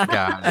can't,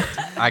 guys.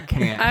 I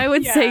can't. I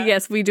would say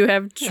yes, we do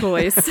have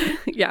choice.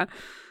 Yeah.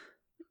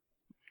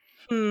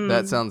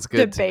 That sounds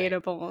good.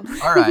 Debatable.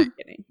 All right,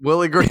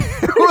 we'll agree.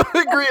 We'll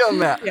agree on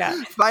that.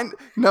 Yeah. Find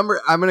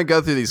number. I'm going to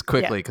go through these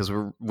quickly because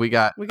we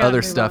got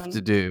other stuff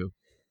to do.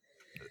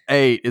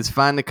 8 is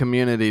find a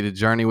community to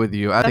journey with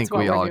you. I think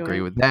we all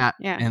agree with that.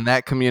 Yeah. And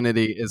that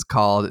community is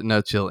called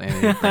No Chill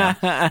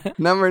Enneagram.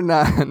 Number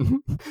 9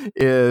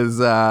 is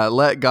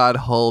let God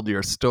hold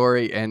your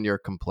story and your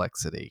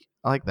complexity.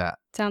 I like that.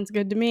 Sounds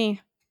good to me.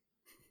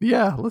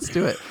 Yeah, let's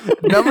do it.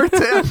 Number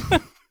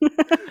 10.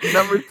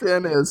 Number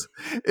 10 is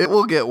it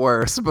will get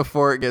worse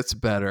before it gets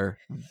better.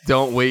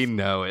 Don't we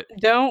know it?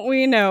 Don't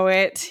we know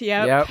it?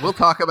 Yep. We'll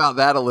talk about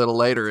that a little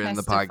later in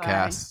the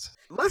podcast.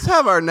 Let's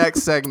have our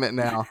next segment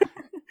now.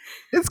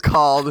 It's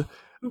called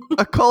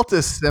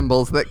Occultist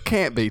Symbols That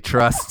Can't Be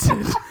Trusted.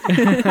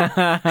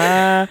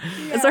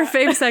 It's our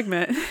fave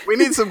segment. We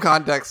need some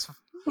context.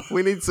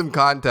 We need some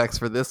context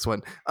for this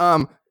one.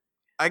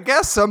 I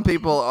guess some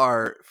people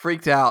are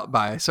freaked out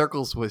by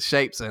circles with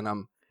shapes in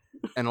them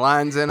and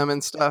lines in them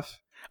and stuff.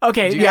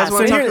 Okay, do you guys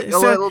want to talk a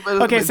little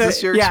bit? Is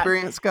this your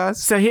experience,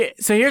 guys? So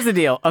here's the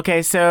deal.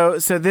 Okay, so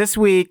this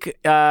week,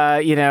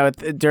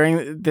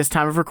 during this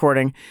time of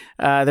recording,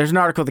 there's an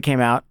article that came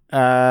out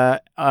by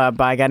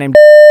a guy named,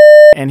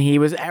 and he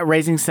was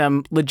raising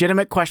some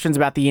legitimate questions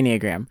about the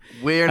Enneagram.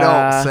 We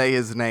don't say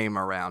his name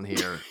around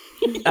here.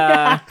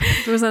 There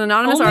was an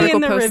anonymous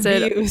article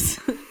posted. Reviews.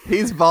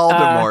 He's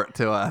Voldemort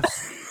to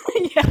us.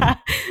 Yeah.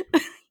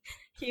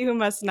 He who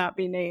must not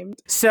be named.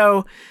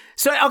 So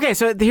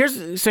here's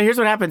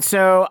what happened.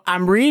 So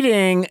I'm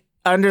reading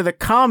under the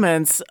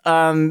comments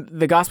on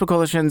the Gospel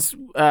Coalition's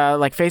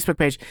Facebook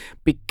page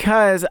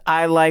because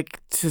I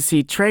like to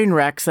see train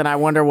wrecks and I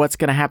wonder what's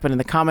going to happen in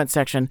the comment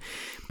section.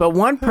 But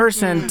one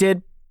person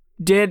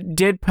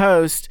did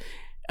post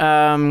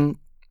something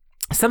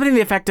to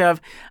the effect of,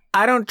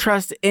 "I don't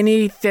trust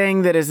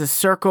anything that is a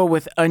circle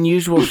with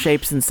unusual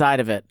shapes inside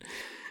of it."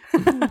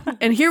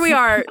 And here we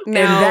are now.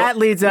 And that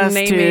leads us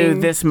to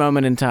this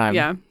moment in time.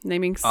 Yeah,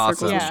 naming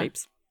circles and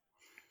shapes.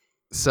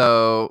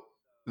 So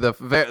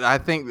I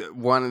think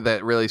one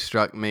that really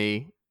struck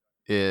me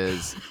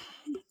is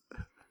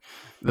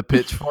the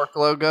Pitchfork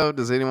logo.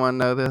 Does anyone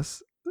know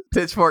this?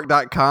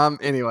 Pitchfork.com.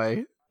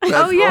 Anyway. I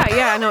know what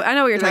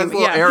you're talking about.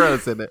 Little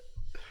arrows in it.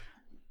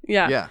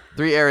 Yeah. Yeah.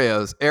 3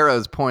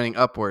 arrows pointing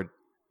upward.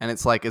 And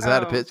it's like, is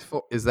that a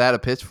pitchfork? Is that a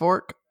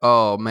pitchfork?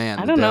 Oh man.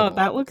 I don't know.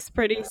 That looks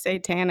pretty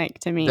satanic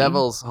to me.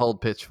 Devils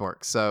hold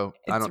pitchforks, so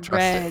I don't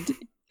trust it.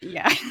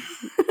 Yeah.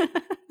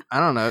 I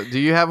don't know. Do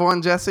you have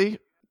one, Jesse?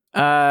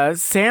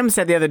 Sam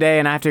said the other day,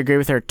 and I have to agree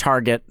with her,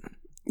 Target.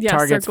 Yeah,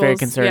 Target's circles. very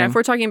concerning. Yeah, if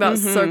we're talking about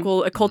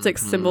circle occultic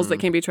symbols that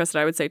can be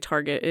trusted, I would say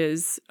Target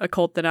is a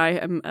cult that I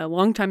am a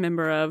longtime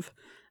member of.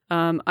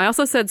 I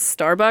also said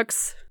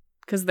Starbucks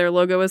because their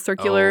logo is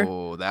circular.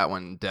 Oh, that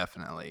one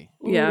definitely.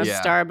 Yeah.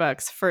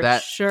 Starbucks for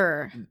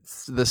sure.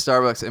 The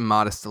Starbucks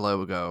Immodest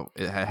logo,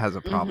 it has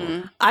a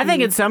problem. I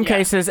think in some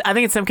cases,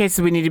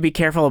 we need to be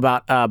careful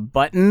about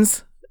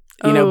buttons.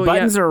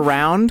 Buttons are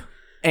round,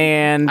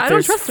 and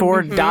there's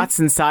 4 dots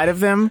inside of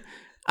them.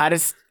 I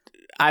just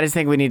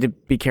think we need to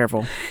be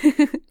careful.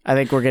 I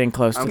think we're getting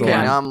close to the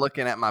line. Now I'm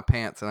looking at my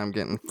pants and I'm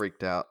getting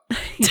freaked out.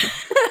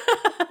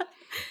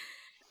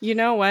 You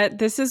know what?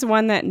 This is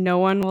one that no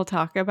one will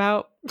talk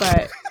about,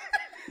 but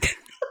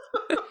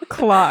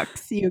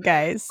clocks, you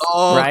guys.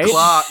 Oh, right?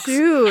 Clocks.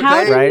 Dude.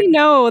 How do we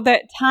know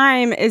that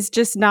time is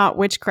just not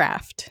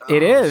witchcraft?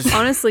 It is.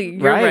 Honestly,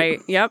 you're right.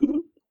 Yep.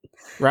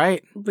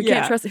 Right. We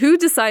can't trust. Who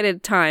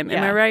decided time?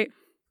 Am I right?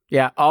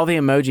 Yeah, all the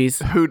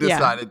emojis. Who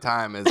decided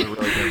time is a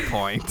really good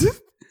point.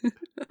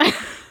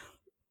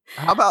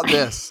 How about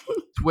this?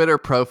 Twitter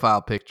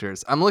profile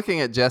pictures. I'm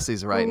looking at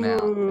Jesse's right now,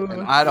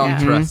 and I don't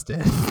trust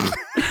it.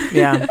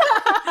 Yeah.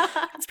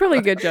 It's probably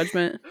a good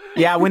judgment.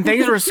 Yeah, when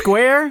things were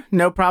square,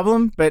 no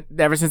problem. But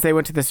ever since they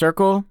went to the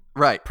circle,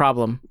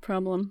 problem.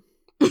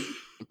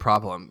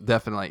 Problem,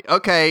 definitely.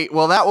 Okay,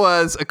 well, that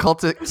was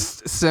occultic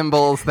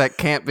symbols that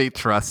can't be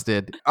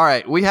trusted. All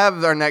right, we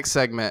have our next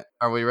segment.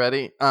 Are we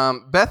ready?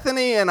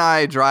 Bethany and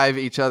I drive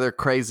each other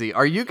crazy.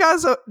 Are you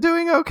guys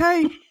doing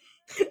okay?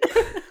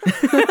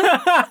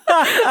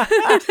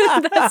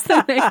 That's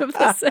the name of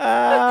the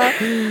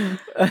segment.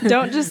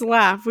 Don't just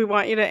laugh. We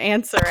want you to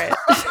answer it.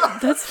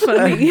 That's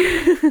funny.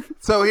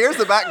 So here's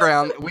the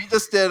background. We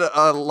just did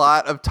a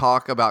lot of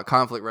talk about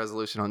conflict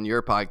resolution on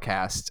your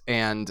podcast,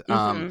 and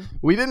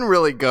we didn't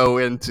really go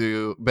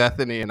into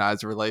Bethany and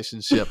I's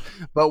relationship,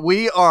 but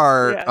we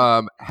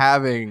are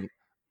having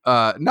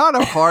not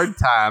a hard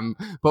time,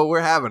 but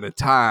we're having a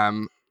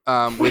time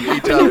with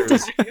each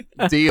other's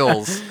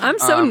deals. I'm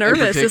so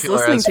nervous just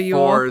listening to you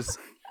all.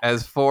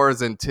 As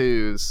fours and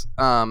twos.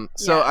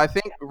 So I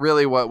think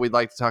really what we'd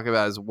like to talk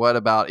about is what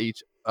about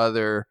each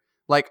other,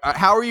 like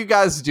how are you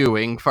guys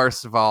doing,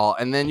 first of all,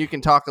 and then you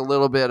can talk a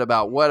little bit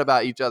about what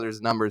about each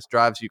other's numbers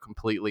drives you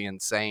completely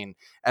insane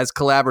as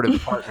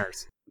collaborative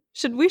partners.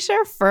 Should we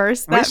share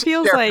first? That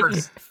feels like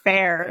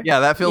fair.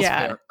 Yeah, that feels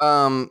fair.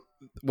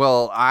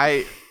 Well,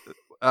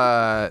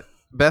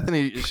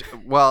 Bethany,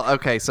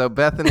 okay, so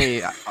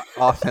Bethany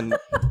often...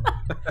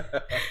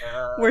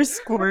 We're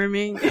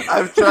squirming.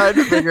 I've tried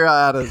to figure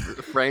out how to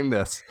frame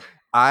this.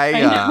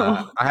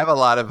 I have a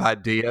lot of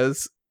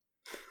ideas.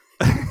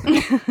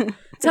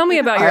 Tell me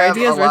about your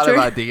ideas, Richard. I have a lot of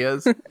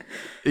ideas.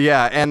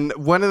 Yeah, and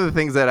one of the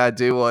things that I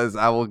do is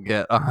I will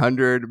get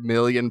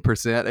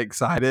 100,000,000%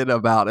 excited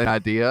about an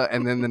idea,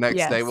 and then the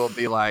next day we'll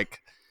be like,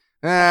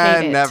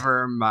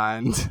 never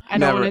mind. I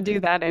don't want to do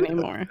that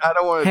anymore. I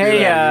don't want to do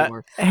that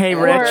anymore. Hey,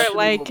 Rich. Or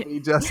like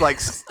just like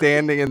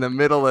standing in the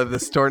middle of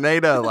this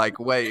tornado, like,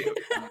 wait.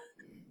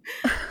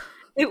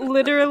 It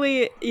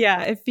literally,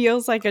 it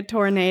feels like a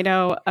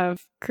tornado of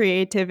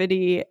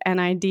creativity and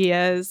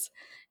ideas,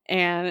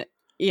 and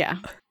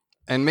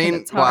And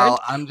meanwhile,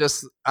 I'm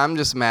just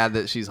mad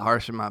that she's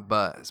harshing my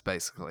buzz,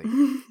 basically.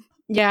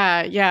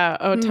 Yeah.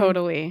 Oh,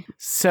 totally.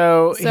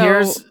 So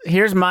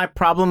here's my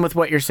problem with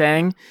what you're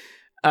saying.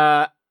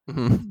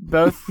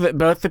 Both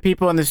the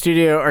people in the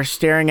studio are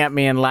staring at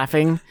me and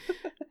laughing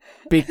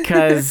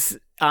because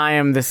I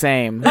am the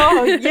same.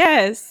 Oh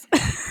yes.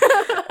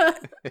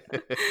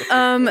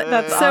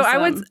 That's so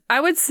awesome. I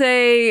would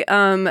say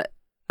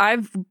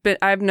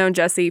I've known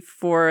Jesse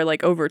for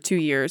like over 2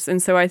 years,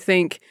 and so I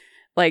think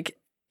like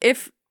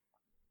if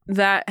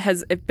that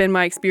has been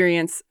my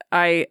experience,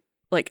 I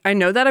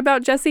know that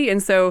about Jesse,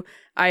 and so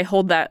I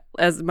hold that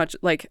as much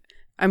like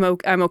I'm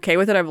okay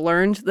with it. I've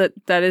learned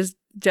that is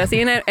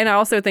Jesse, and I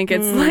also think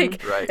it's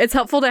it's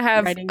helpful to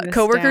have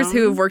coworkers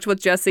who have worked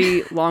with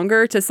Jesse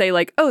longer to say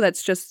like, oh,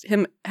 that's just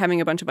him having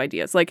a bunch of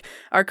ideas. Like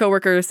our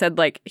coworker said,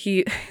 like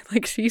she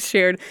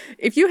shared,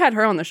 if you had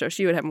her on the show,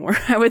 she would have more,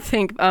 I would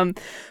think.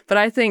 But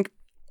I think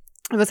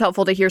it was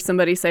helpful to hear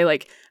somebody say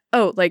like,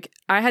 oh, like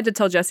I had to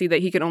tell Jesse that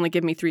he could only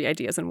give me 3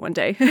 ideas in one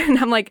day, and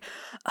I'm like,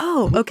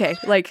 oh, okay,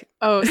 like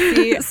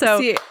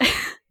see,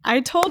 I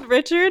told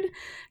Richard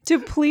to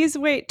please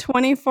wait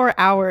 24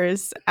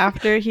 hours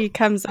after he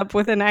comes up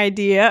with an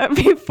idea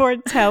before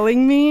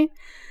telling me,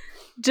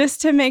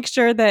 just to make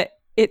sure that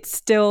it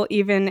still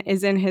even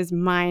is in his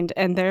mind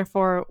and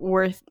therefore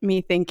worth me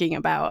thinking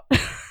about.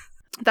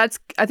 I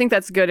think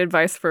that's good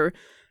advice for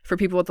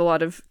people with a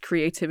lot of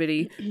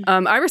creativity.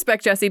 I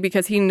respect Jesse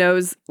because he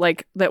knows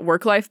like that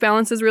work-life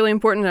balance is really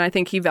important, and I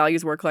think he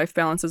values work-life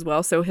balance as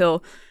well. So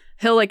he'll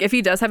like if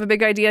he does have a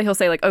big idea, he'll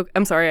say like, "Oh,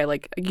 I'm sorry,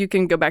 you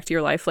can go back to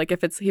your life." Like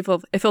if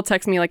he'll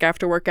text me like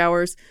after work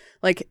hours,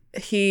 like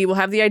he will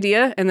have the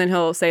idea and then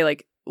he'll say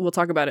like, "We'll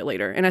talk about it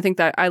later." And I think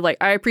that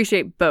I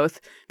appreciate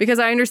both because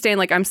I understand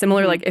like I'm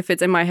similar. Like if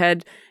it's in my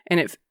head and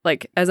if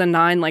like as a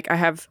 9, like I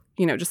have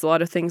just a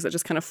lot of things that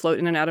just kind of float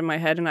in and out of my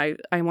head, and I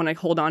want to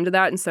hold on to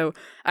that. And so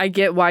I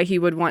get why he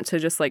would want to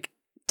just like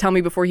tell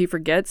me before he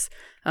forgets.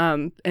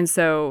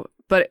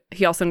 But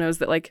he also knows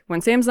that like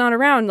when Sam's not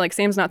around, like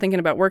Sam's not thinking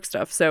about work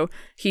stuff. So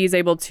he's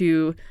able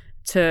to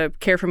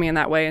care for me in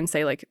that way and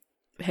say like,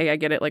 hey, I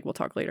get it. Like we'll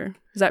talk later.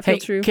 Does that feel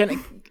true?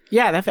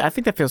 I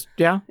think that feels,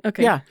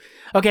 Okay. Yeah.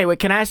 Okay. Wait,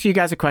 can I ask you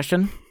guys a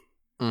question?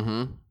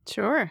 Mm-hmm.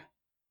 Sure.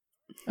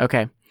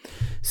 Okay.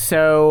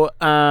 So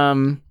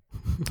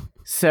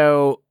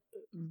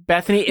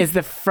Bethany, is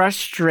the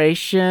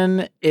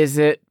frustration, is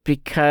it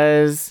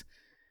because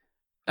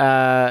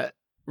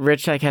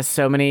Rich like has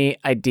so many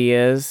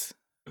ideas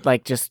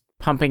like just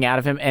pumping out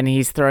of him and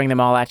he's throwing them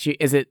all at you?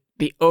 Is it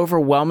the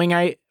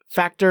overwhelming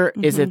factor?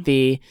 Mm-hmm. Is it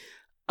the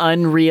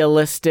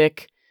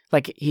unrealistic,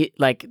 like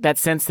that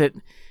sense that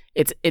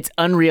it's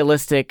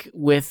unrealistic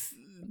with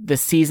the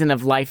season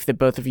of life that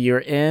both of you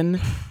are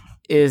in?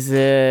 Is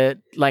it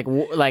like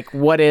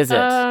what is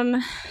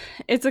it?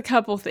 It's a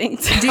couple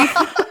things.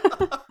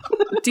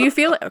 Do you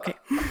feel it? Okay.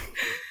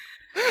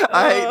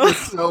 I hate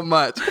this so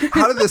much.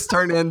 How did this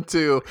turn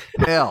into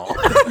hell?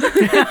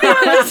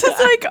 This is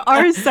like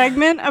our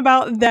segment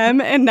about them,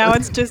 and now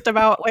it's just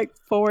about like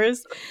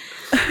fours.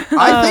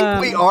 I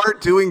think we are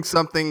doing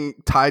something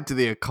tied to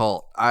the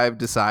occult. I've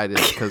decided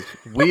because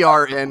we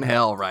are in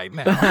hell right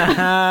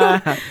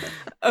now.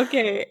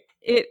 Okay,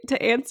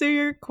 to answer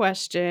your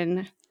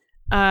question,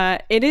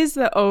 it is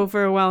the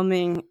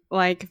overwhelming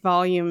like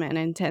volume and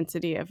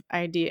intensity of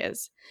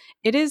ideas.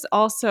 It is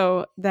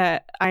also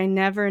that I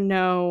never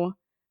know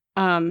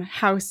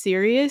how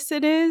serious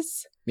it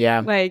is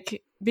Yeah.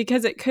 Like,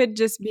 because it could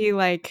just be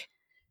like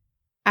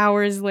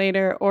hours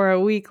later or a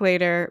week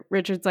later,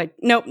 Richard's like,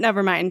 nope,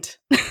 never mind.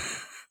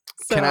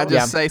 So, can I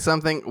just say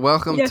something?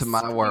 Welcome to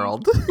my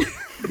world.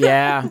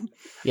 Yeah.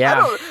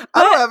 Yeah.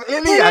 I don't have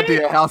any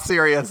idea how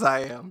serious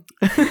I am.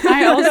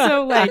 I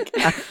also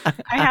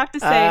I have to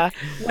say,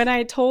 when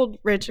I told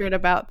Richard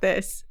about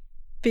this,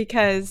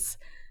 because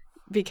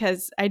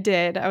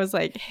I was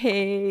like,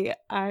 hey,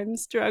 I'm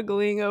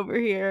struggling over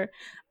here.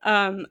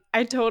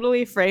 I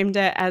totally framed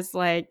it as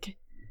like,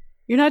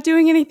 you're not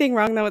doing anything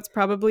wrong, though. It's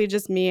probably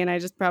just me, and I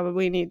just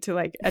probably need to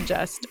like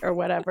adjust or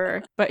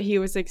whatever. But he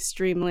was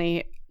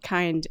extremely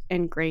kind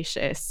and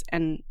gracious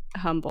and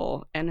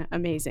humble and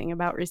amazing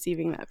about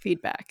receiving that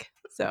feedback.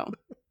 So,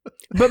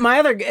 but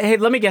hey,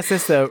 let me guess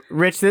this though,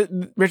 Richard,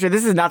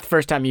 this is not the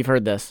first time you've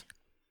heard this.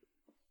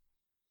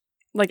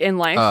 Like in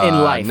life?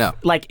 In life. No.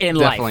 Like in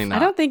Definitely life.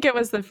 not. I don't think it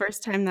was the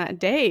first time that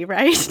day,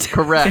 right?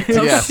 Correct.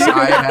 Yes.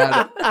 I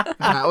had.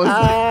 That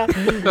was.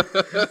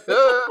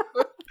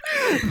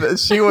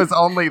 She was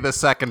only the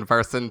second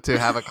person to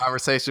have a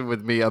conversation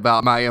with me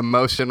about my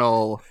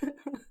emotional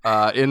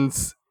in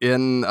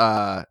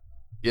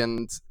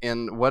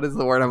what is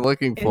the word I'm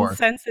looking for?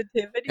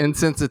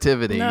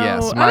 Insensitivity. No,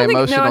 yes. My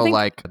emotional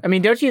I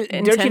mean, don't you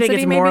think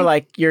it's more maybe?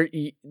 like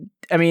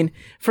I mean,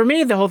 for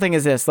me the whole thing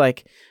is this,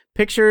 like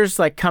pictures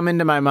like come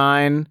into my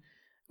mind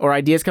or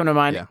ideas come to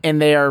mind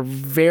and they are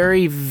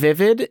very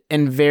vivid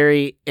and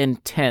very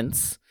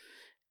intense.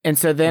 And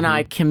so then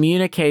I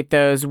communicate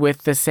those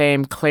with the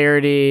same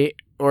clarity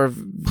or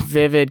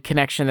vivid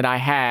connection that I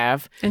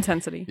have.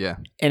 Intensity. Yeah.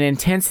 An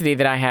intensity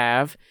that I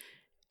have.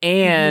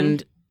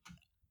 And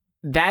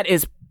that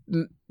is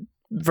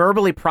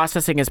verbally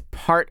processing is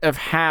part of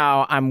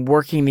how I'm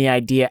working the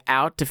idea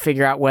out to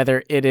figure out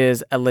whether it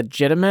is a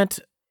legitimate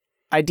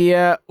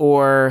idea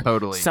or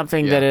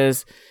something that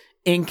is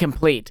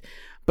incomplete.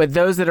 But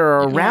those that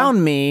are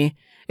around me,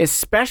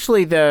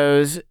 especially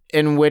those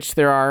in which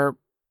there are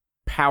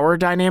power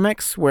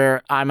dynamics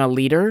where I'm a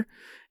leader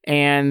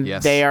and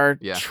they are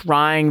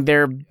trying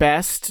their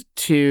best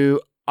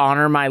to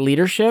honor my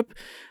leadership.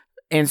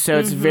 And so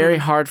it's very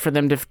hard for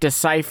them to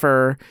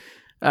decipher,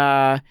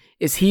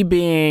 is he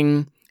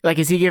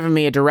giving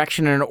me a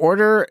direction and an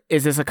order?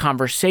 Is this a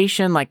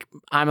conversation? Like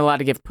I'm allowed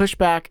to give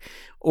pushback?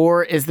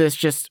 Or is this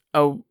just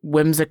a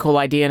whimsical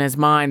idea in his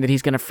mind that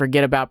he's going to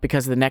forget about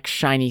because the next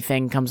shiny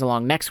thing comes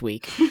along next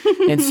week?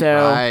 And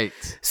so,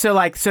 so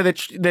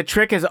the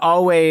trick is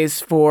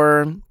always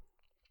for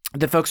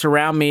the folks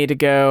around me to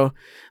go,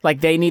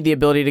 like they need the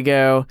ability to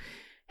go,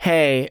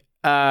 hey,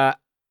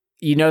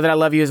 you know that I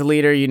love you as a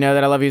leader. You know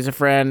that I love you as a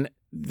friend.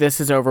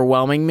 This is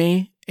overwhelming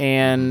me.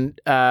 And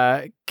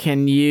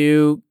can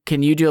you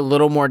do a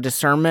little more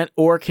discernment,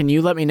 or can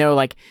you let me know,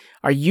 like,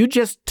 are you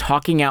just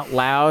talking out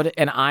loud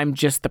and I'm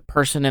just the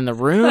person in the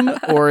room,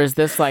 or is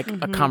this like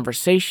a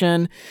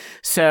conversation?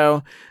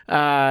 So,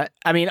 I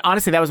mean,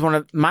 honestly, that was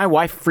my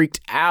wife freaked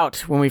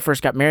out when we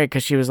first got married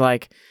because she was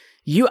like,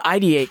 you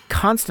ideate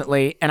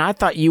constantly, and I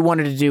thought you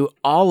wanted to do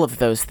all of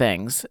those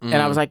things. And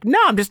I was like, no,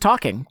 I'm just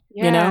talking,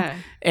 you know?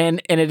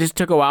 And it just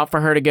took a while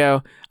for her to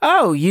go,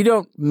 oh, you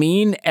don't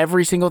mean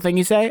every single thing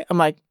you say? I'm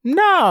like,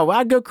 no,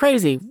 I'd go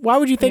crazy. Why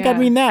would you think I'd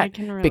mean that?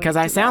 Because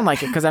I sound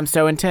like it, because I'm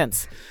so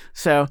intense.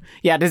 So,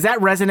 yeah, does that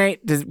resonate?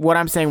 Does what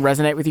I'm saying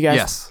resonate with you guys?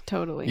 Yes.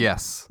 Totally.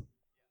 Yes.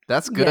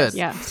 That's good.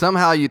 Yeah.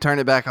 Somehow you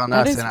turned it back on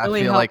us, and really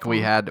I feel helpful.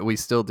 like we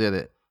still did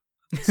it.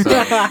 So.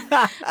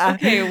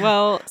 Okay,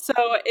 well, so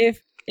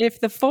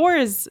if the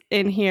 4s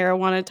in here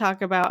want to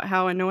talk about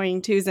how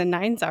annoying 2s and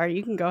 9s are,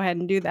 you can go ahead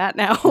and do that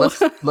now.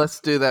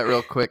 let's do that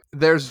real quick.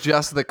 There's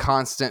just the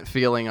constant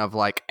feeling of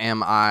like,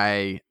 am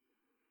I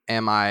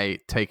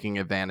taking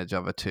advantage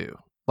of a 2?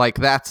 Like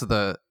that's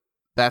the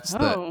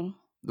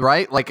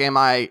right? Like am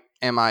I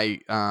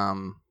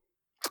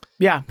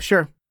Yeah,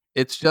 sure.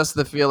 It's just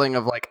the feeling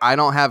of like, I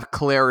don't have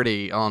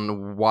clarity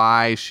on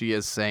why she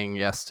is saying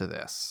yes to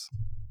this.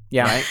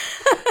 Yeah. Right?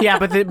 Yeah,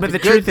 but the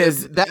truth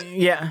is that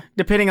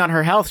depending on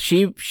her health,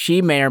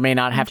 she may or may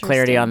not have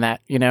clarity on that,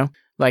 you know?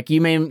 Like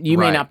you may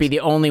not be the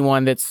only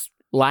one that's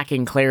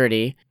lacking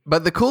clarity.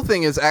 But the cool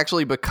thing is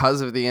actually because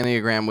of the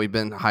Enneagram, we've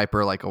been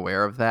hyper like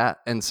aware of that.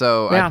 And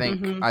so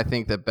I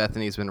think that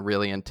Bethany's been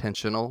really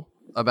intentional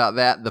about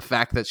that. The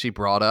fact that she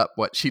brought up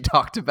what she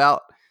talked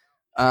about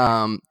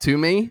to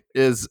me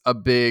is a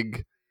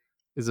big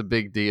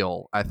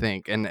deal, I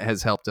think, and it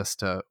has helped us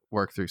to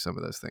work through some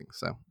of those things.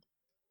 So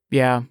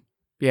yeah.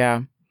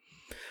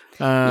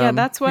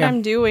 That's what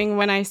I'm doing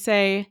when I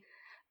say,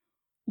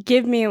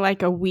 give me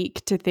like a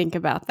week to think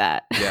about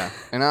that. Yeah.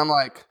 And I'm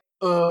like,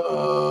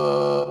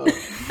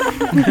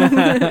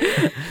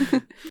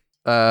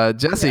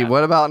 Jesse,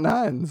 what about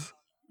 9s?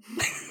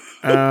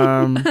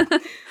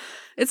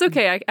 It's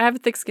okay. I have a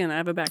thick skin. I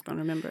have a backbone,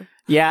 remember?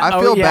 Yeah. I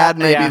feel bad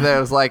maybe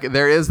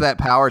there is that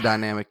power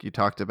dynamic you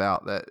talked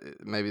about, that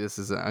maybe this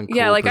is an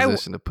uncool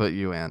position to put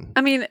you in.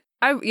 I mean,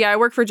 I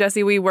work for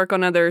Jesse. We work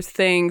on other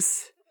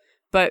things,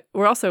 but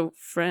we're also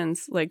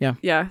friends.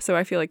 So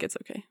I feel like it's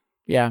okay.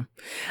 Yeah.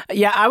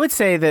 Yeah, I would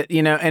say that,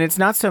 and it's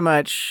not so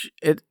much,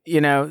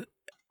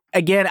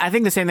 again, I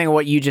think the same thing of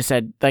what you just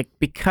said, like,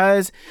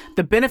 because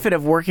the benefit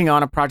of working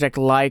on a project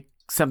like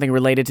something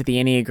related to the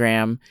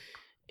Enneagram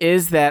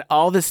is that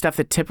all this stuff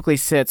that typically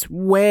sits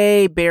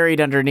way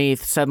buried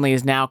underneath suddenly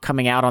is now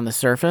coming out on the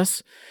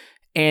surface,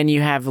 and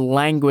you have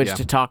language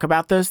to talk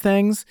about those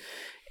things.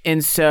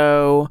 And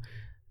so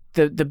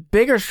the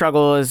bigger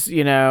struggle is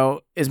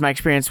my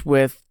experience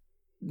with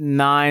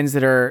 9s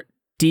that are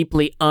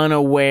deeply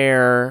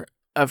unaware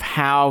of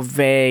how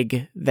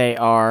vague they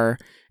are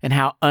and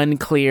how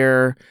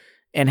unclear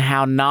and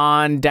how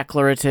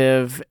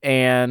non-declarative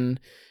and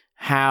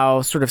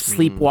how sort of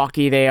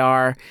sleepwalky they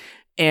are.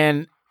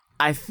 And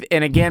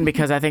again,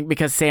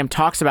 because Sam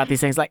talks about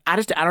these things, like, I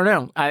don't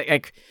know.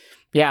 I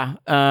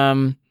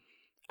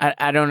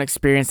don't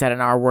experience that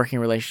in our working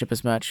relationship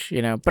as much,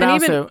 But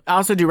I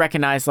also do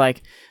recognize,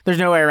 like, there's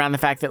no way around the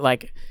fact that,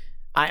 like,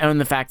 I own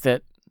the fact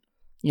that,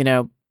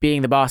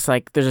 being the boss,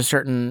 like, there's a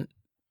certain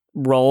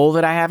role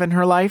that I have in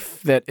her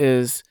life that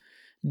is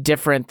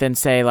different than,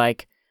 say,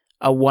 like,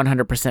 a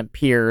 100%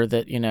 peer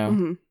that,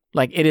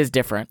 like, it is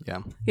different.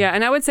 Yeah. Yeah.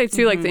 And I would say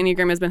too, like, the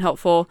Enneagram has been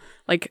helpful.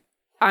 Like,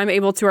 I'm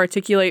able to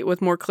articulate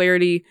with more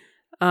clarity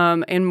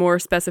and more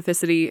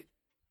specificity,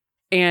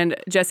 and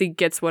Jesse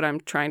gets what I'm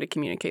trying to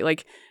communicate.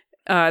 Like,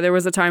 there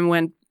was a time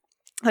when,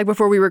 like,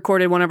 before we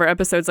recorded one of our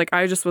episodes, like,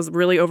 I just was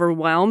really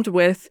overwhelmed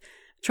with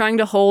trying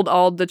to hold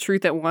all the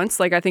truth at once.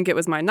 Like, I think it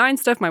was my 9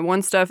 stuff, my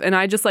 1 stuff, and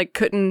I just, like,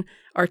 couldn't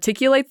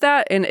articulate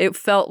that, and it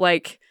felt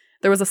like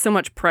there was so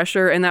much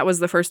pressure, and that was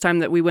the first time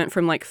that we went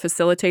from, like,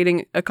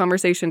 facilitating a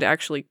conversation to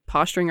actually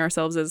posturing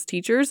ourselves as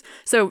teachers.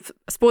 So,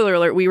 spoiler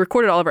alert, we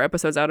recorded all of our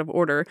episodes out of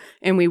order,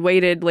 and we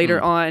waited later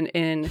on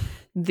in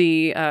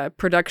the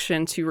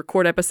production to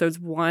record episodes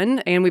 1,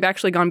 and we've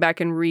actually gone back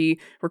and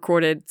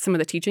re-recorded some of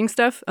the teaching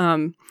stuff.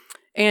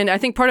 And I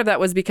think part of that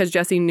was because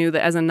Jesse knew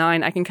that as a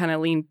 9, I can kind of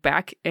lean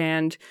back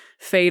and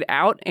fade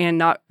out and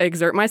not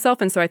exert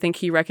myself. And so I think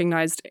he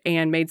recognized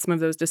and made some of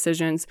those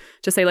decisions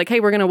to say, like,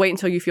 hey, we're going to wait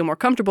until you feel more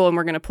comfortable, and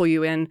we're going to pull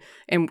you in.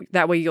 And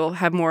that way you'll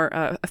have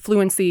more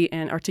fluency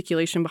and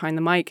articulation behind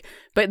the mic.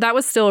 But that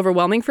was still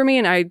overwhelming for me.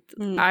 And I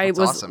was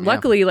awesome,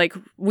 luckily, like,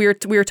 we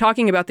were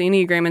talking about the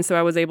Enneagram. And so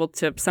I was able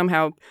to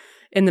somehow,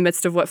 in the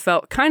midst of what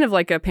felt kind of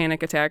like a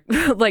panic attack,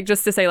 like,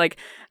 just to say, like,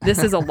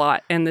 this is a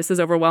lot and this is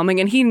overwhelming.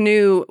 And he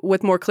knew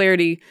with more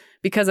clarity,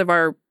 because of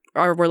our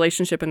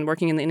relationship and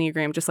working in the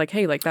Enneagram, just like,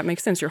 hey, like, that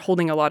makes sense. You're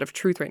holding a lot of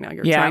truth right now.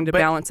 You're trying to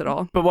balance it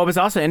all. But what was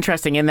also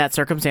interesting in that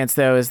circumstance,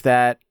 though, is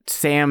that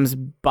Sam's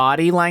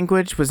body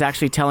language was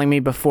actually telling me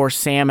before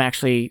Sam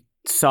actually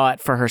saw it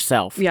for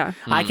herself. Yeah.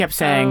 I kept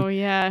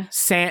saying,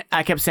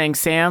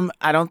 Sam,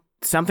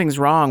 something's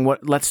wrong.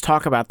 Let's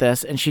talk about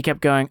this. And she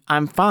kept going,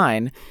 I'm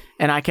fine.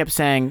 And I kept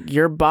saying,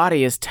 your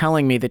body is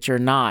telling me that you're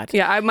not.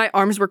 Yeah, my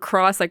arms were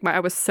crossed. Like, I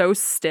was so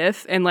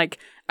stiff, and, like,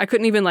 I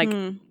couldn't even, like,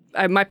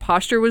 my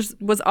posture was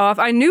off.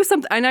 I knew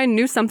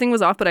something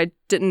was off, but I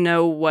didn't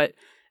know what.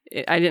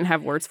 I didn't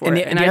have words for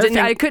it, and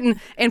I couldn't.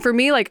 And for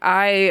me,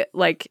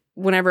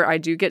 whenever I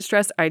do get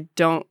stressed, I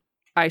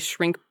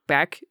shrink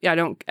back. I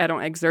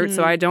don't exert,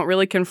 so I don't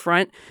really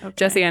confront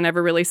Jesse. I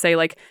never really say,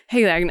 like,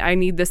 hey, I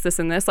need this,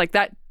 and this. Like,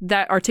 that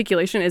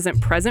articulation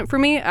isn't present for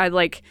me.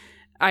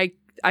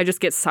 I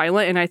just get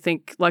silent, and I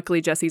think luckily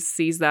Jesse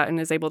sees that and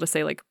is able to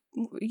say, like,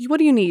 what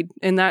do you need?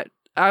 And that,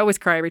 I always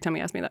cry every time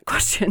he asks me that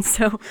question.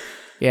 So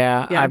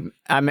yeah.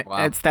 I'm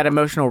wow. It's that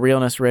emotional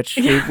realness, Rich.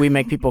 We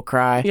make people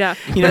cry. Yeah.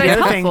 The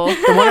other thing,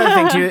 the one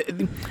other thing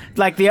too,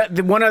 like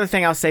the one other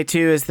thing I'll say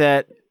too is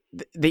that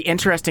the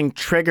interesting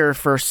trigger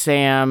for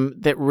Sam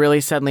that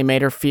really suddenly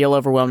made her feel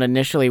overwhelmed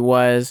initially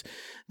was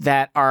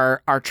that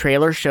our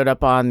trailer showed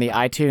up on the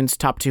iTunes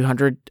Top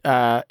 200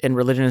 in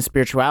religion and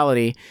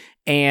spirituality,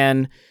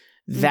 and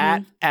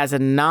that as a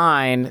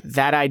 9,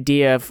 that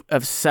idea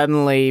of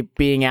suddenly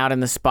being out in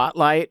the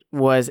spotlight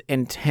was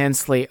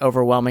intensely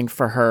overwhelming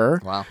for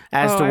her. Wow.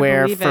 As to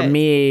where for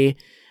me,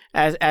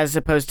 as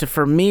opposed to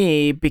for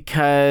me,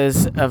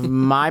 because of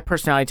my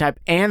personality type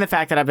and the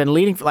fact that I've been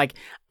leading, like,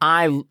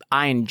 I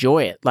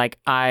enjoy it. Like,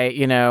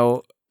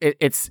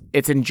 it's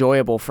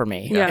enjoyable for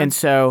me. Yeah. And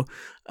so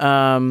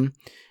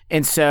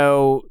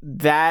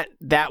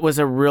that was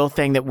a real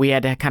thing that we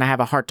had to kind of have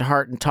a heart to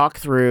heart and talk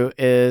through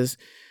is,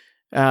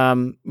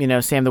 Sam,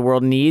 the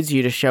world needs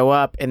you to show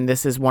up. And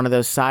this is one of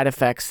those side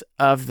effects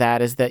of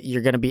that, is that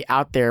you're going to be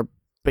out there,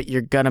 but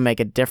you're going to make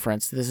a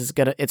difference.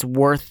 It's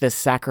worth this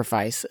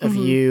sacrifice of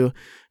you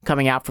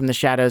coming out from the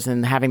shadows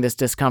and having this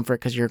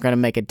discomfort, because you're going to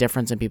make a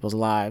difference in people's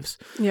lives.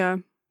 Yeah.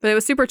 But it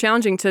was super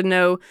challenging to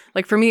know,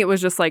 like, for me, it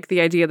was just like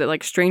the idea that,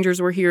 like,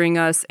 strangers were hearing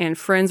us and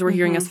friends were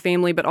hearing us,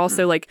 family, but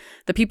also, like,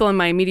 the people in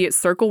my immediate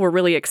circle were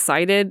really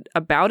excited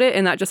about it.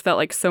 And that just felt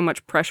like so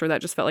much pressure.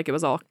 That just felt like it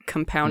was all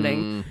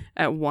compounding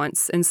at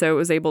once. And so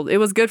it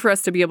was good for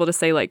us to be able to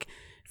say, like,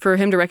 for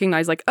him to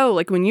recognize, like, oh,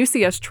 like, when you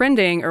see us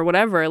trending or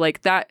whatever,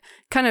 like, that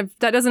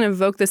doesn't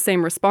evoke the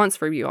same response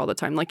for you all the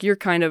time. Like, you're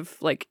kind of,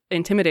 like,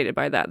 intimidated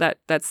by that.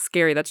 That's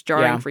scary. That's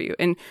jarring for you.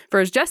 And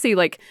for Jesse,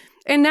 like,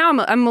 and now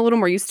I'm a little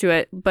more used to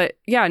it. But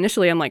yeah,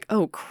 initially I'm like,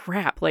 oh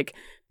crap, like,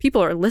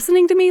 people are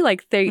listening to me.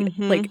 Like, they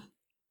like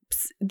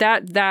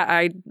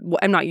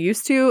I'm not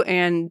used to,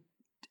 and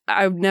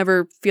I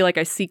never feel like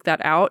I seek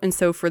that out. And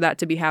so for that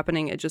to be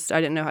happening, I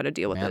didn't know how to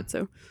deal with it.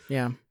 So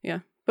yeah.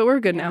 But we're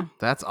good now.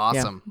 That's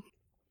awesome.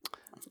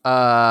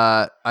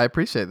 I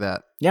appreciate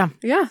that. Yeah.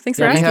 Thanks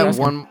for asking. We have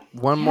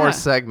one more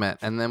segment,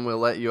 and then we'll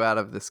let you out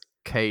of this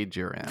cage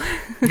you're in.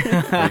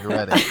 Are you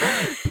ready?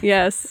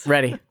 Yes.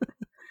 Ready.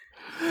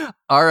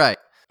 All right.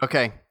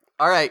 Okay.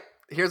 All right.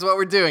 Here's what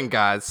we're doing,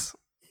 guys.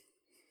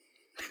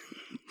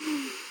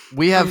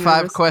 We have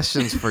 5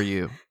 questions for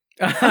you.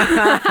 All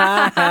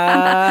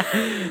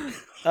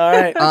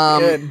right.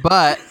 Good.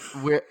 But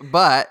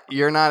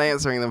you're not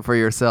answering them for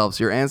yourselves.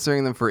 You're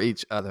answering them for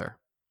each other.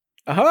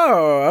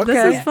 Oh, okay.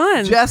 This is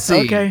fun.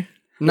 Jesse. Okay.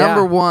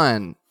 Number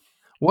 1.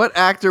 What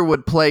actor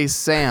would play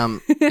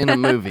Sam in a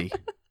movie?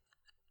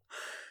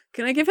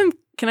 Can I give him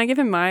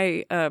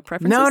my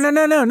preferences? No.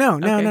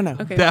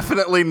 Okay.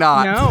 Definitely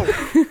not. No,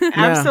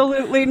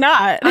 absolutely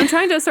not. I'm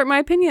trying to assert my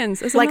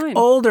opinions. As Like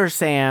older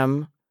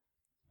Sam,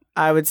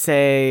 I would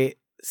say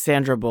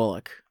Sandra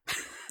Bullock.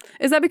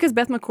 Is that because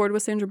Beth McCord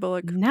was Sandra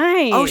Bullock?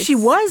 Nice. Oh, she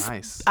was?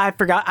 Nice. I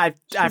forgot about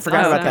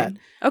that.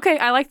 Okay,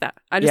 I like that.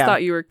 I just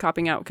thought you were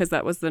copping out because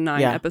that was the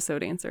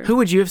 9-episode answer. Who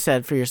would you have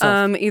said for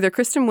yourself? Either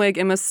Kristen Wiig,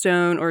 Emma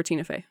Stone, or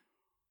Tina Fey.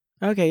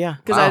 Okay, yeah.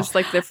 Because I just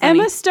like they're funny.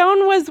 Emma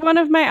Stone was one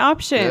of my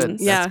options.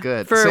 Good. Yeah, that's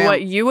good. For Sam,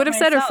 what you would have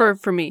said, or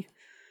for me?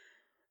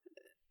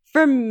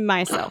 For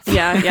myself.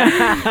 Yeah,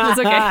 that's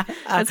okay.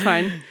 That's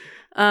fine.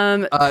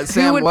 Sam,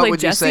 who would what play would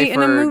Jesse you say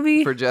in a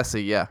movie? for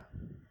Jesse? Yeah.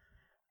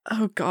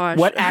 Oh gosh.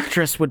 What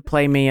actress would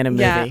play me in a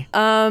movie?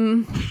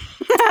 Yeah.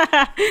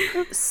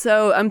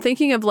 So I'm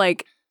thinking of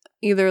like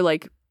either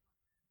like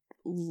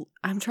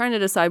I'm trying to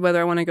decide whether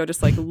I want to go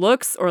just like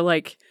looks or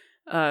like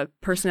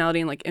personality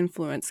and like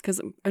influence, because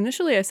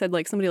initially I said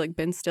like somebody like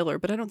Ben Stiller,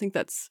 but I don't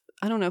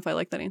know if I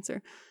like that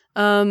answer.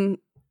 I'm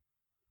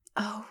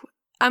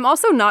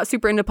also not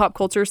super into pop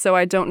culture, so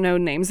I don't know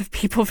names of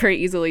people very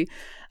easily.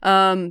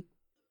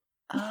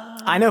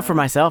 I know for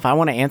myself. I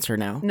want to answer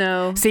now.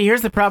 No. See,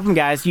 here's the problem,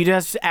 guys. You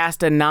just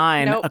asked a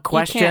 9 Nope, a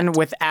question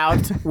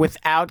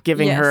without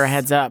giving her a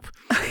heads up.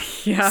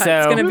 Yeah, So-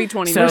 it's gonna be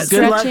 20 so minutes.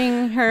 good luck.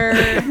 Stretching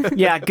her.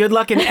 Yeah, good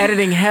luck in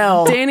editing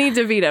hell. Danny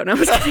DeVito. No, I'm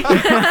just kidding.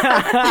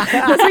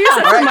 That's what you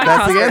said All for right, Mike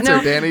that's the Costner. answer.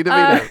 No, Danny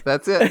DeVito.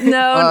 That's it.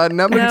 No.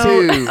 Number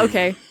no. 2.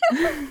 Okay.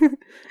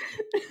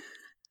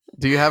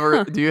 Do you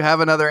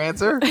have another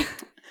answer?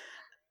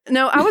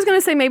 No, I was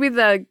gonna say maybe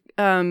the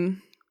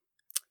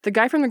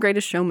guy from The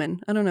Greatest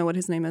Showman. I don't know what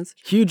his name is.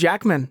 Hugh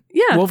Jackman.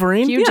 Yeah.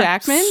 Wolverine. Hugh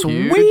Jackman?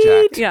 Sweet. Hugh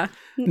Jackman. Yeah.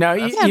 No,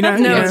 That's you know,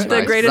 no, you it's know,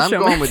 The Greatest I'm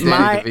Showman. going with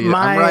Danny DeVito.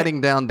 I'm writing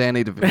down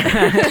Danny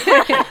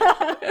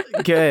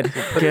DeVito. good.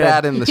 Put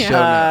that in the show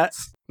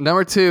notes.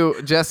 Number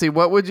 2, Jesse,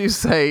 what would you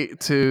say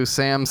to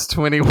Sam's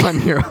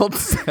 21-year-old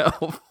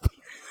self?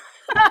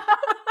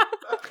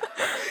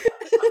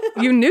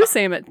 You knew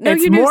Sam it. No,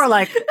 It's you knew. more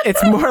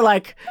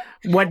like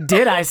what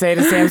did I say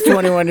to Sam's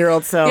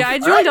 21-year-old self? Yeah, I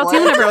joined LT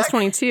whenever I was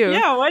 22.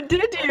 Yeah, what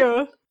did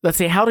you? Let's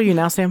see. How old are you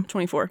now, Sam?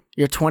 24.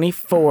 You're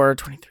 24,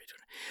 23.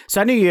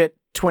 So I knew you at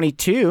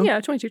 22. Yeah,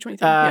 22,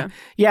 23.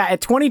 Yeah,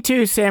 at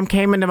 22, Sam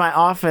came into my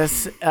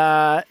office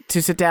to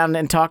sit down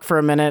and talk for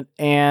a minute,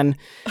 and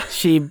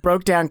she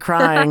broke down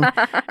crying.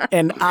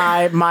 And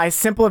my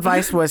simple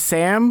advice was,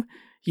 Sam,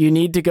 you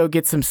need to go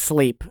get some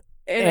sleep.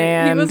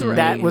 And he was right.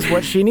 that was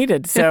what she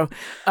needed. So,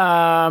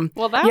 Well,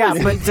 that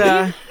was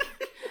but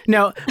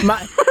no,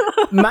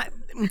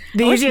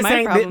 the easiest my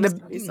thing, problems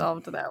could be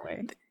solved that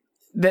way.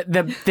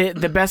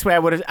 the best way I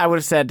would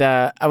have said,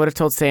 I would have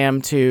told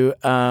Sam to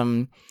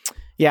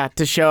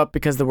to show up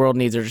because the world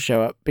needs her to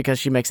show up because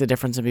she makes a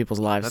difference in people's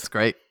lives. That's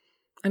great.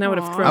 And I would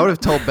have thrown. I would have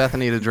told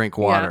Bethany to drink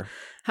water.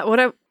 Yeah. What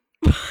I.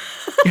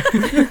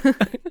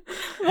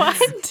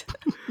 What?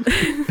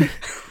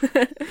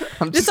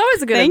 It's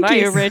always a good Thank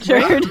advice. you,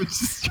 Richard. I'm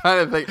just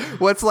trying to think.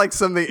 What's like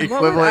something would I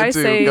equivalent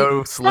to say?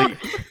 go sleep?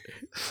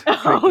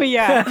 Oh,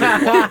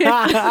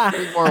 yeah.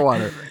 Drink more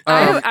water.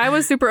 I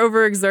was super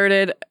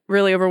overexerted,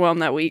 really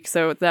overwhelmed that week.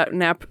 So that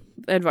nap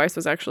advice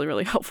was actually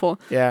really helpful.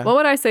 Yeah. What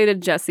would I say to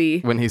Jesse?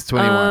 When he's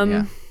 21,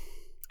 yeah.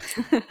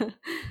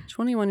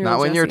 21-year-old Not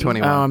when Jesse. you're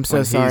 21. Oh, I'm so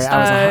When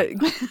sorry.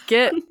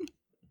 he's-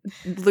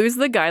 Lose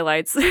the guy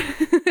lights. The I've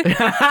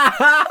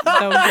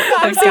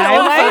seen guy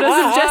old lights? photos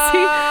of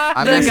Jesse.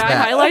 I The missed guy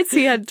that. highlights.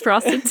 He had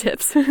frosted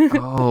tips.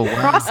 Oh,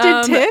 wow.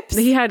 Frosted tips?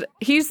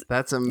 He's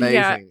That's amazing.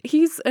 Yeah,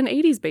 he's an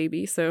 80s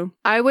baby. So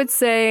I would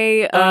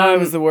say it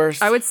was the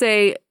worst. I would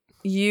say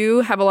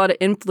you have a lot of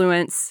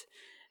influence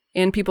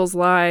in people's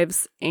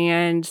lives,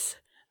 and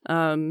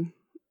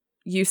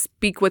you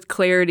speak with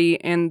clarity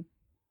and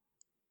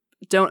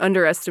don't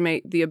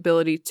underestimate the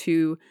ability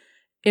to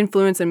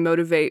influence and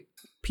motivate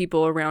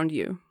people around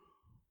you.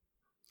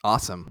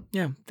 Awesome.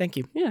 Yeah, thank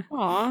you. Yeah.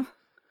 Aw.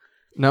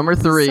 Number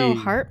 3. So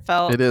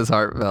heartfelt. It is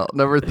heartfelt.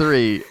 Number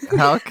 3.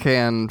 How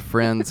can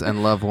friends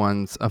and loved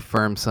ones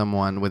affirm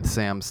someone with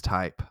Sam's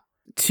type?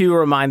 To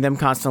remind them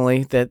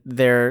constantly that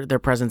their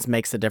presence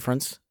makes a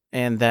difference,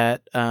 and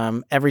that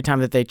every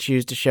time that they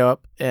choose to show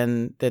up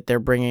and that they're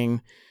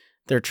bringing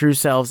their true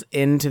selves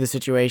into the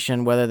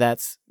situation, whether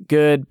that's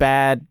good,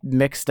 bad,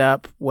 mixed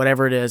up,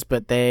 whatever it is,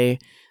 but they're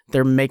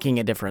making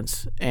a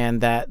difference,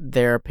 and that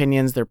their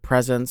opinions, their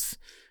presence,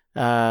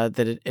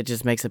 that it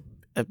just makes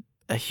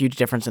a huge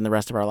difference in the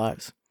rest of our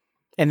lives.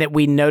 And that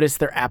we notice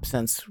their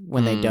absence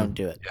when they don't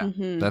do it.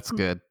 Yeah, that's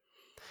good.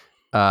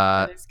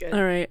 That is good.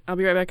 All right, I'll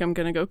be right back. I'm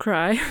gonna go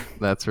cry.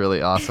 That's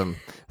really awesome.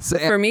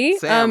 For me,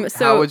 Sam,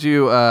 so how would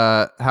you?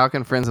 How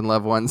can friends and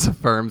loved ones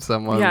affirm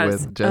someone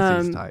with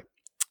Jesse's type?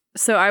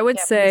 So I would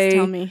say,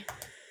 tell me.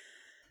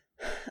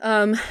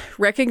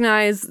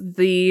 Recognize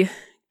the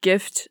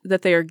gift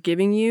that they are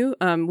giving you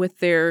with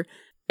their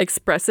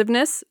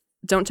expressiveness.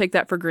 Don't take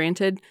that for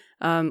granted.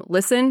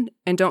 Listen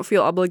and don't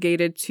feel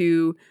obligated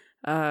to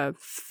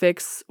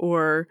fix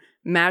or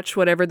match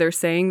whatever they're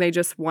saying. They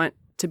just want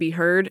to be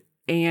heard.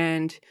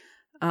 And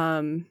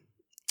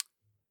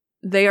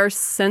they are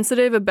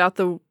sensitive about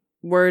the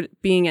word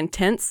being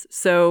intense.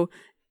 So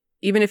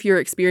even if you're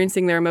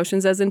experiencing their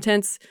emotions as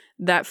intense,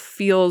 that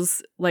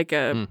feels like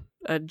a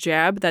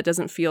jab. That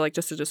doesn't feel like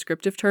just a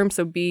descriptive term.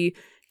 So be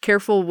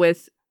careful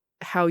with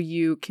how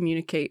you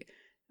communicate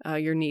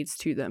your needs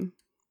to them.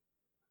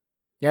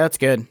 Yeah, that's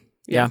good.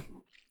 Yeah.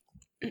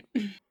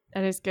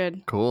 That is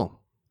good. Cool.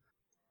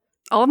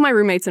 All of my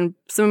roommates and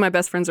some of my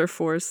best friends are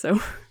 4s, so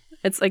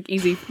it's like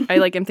easy. I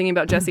am thinking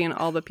about Jesse and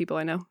all the people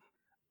I know.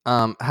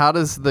 How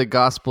does the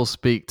gospel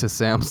speak to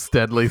Sam's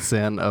deadly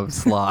sin of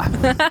sloth?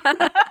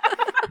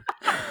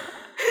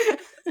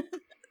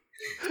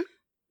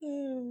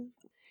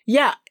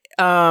 Yeah,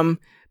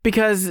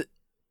 because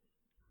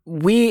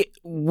we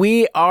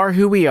are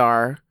who we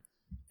are,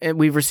 and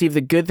we've received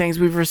the good things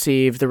we've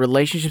received, the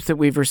relationships that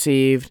we've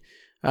received.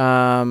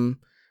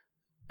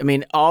 I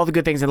mean, all the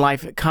good things in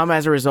life come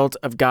as a result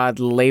of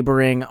God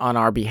laboring on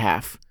our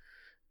behalf.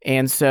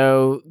 And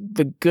so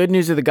the good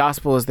news of the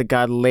gospel is that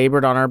God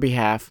labored on our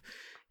behalf.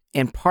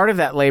 And part of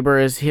that labor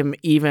is him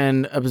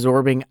even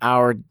absorbing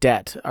our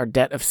debt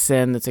of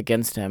sin that's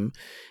against him.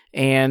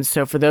 And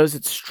so for those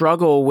that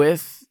struggle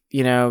with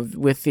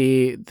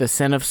the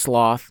sin of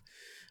sloth,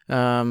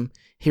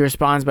 he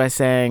responds by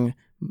saying,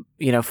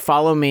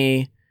 follow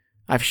me.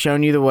 I've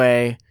shown you the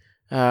way.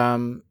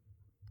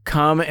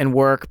 Come and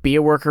work, be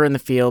a worker in the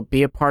field,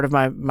 be a part of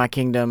my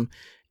kingdom.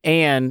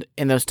 And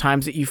in those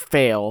times that you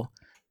fail,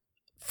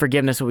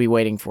 forgiveness will be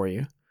waiting for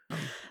you.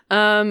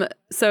 So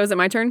is it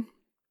my turn?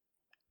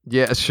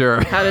 Yeah,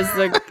 sure. How does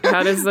the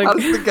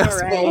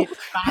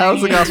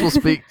gospel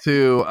speak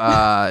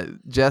to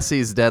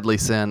Jesse's deadly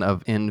sin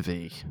of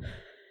envy?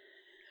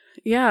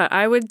 Yeah,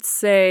 I would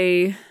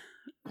say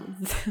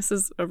this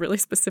is a really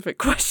specific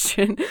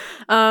question.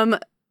 I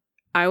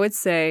would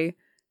say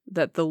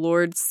that the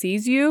Lord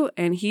sees you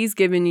and he's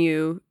given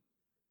you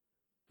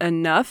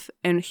enough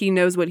and he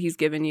knows what he's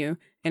given you.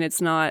 And it's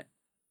not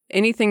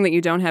anything that you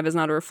don't have is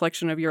not a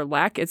reflection of your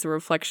lack. It's a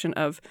reflection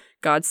of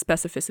God's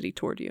specificity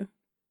toward you.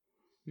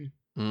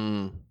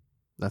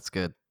 That's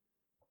good.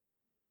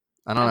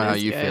 I don't know how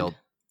you feel,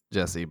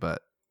 Jesse,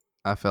 but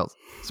I felt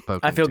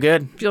spoken. I feel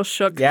good. Feel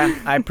shook. Yeah,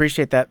 I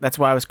appreciate that. That's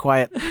why I was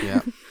quiet.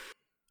 Yeah.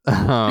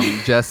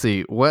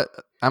 Jesse,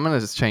 I'm going to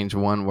just change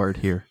one word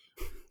here.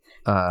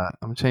 I'm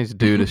going to change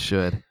do to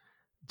should.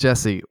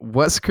 Jesse,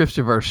 what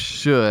scripture verse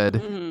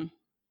should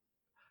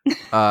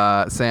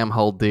Sam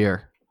hold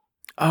dear?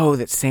 Oh,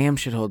 that Sam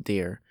should hold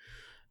dear.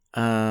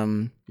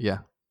 Yeah.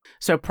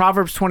 So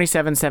Proverbs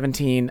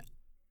 27:17,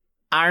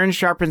 iron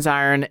sharpens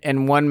iron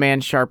and one man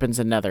sharpens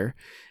another.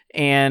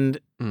 And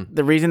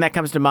the reason that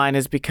comes to mind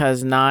is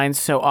because 9s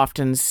so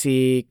often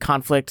see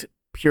conflict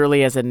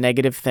purely as a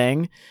negative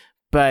thing,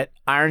 but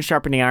iron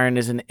sharpening iron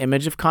is an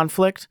image of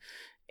conflict.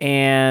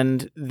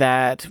 And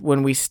that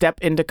when we step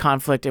into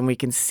conflict and we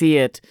can see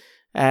it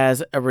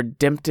as a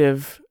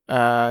redemptive,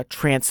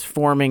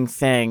 transforming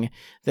thing,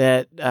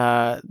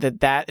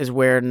 that is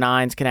where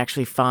 9s can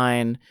actually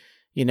find,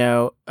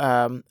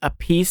 a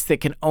peace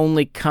that can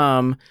only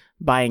come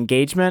by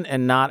engagement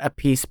and not a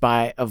peace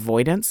by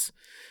avoidance.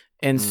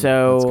 And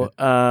so,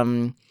 so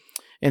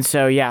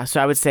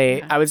I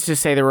would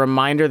just say the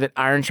reminder that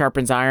iron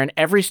sharpens iron.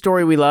 Every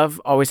story we love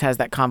always has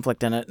that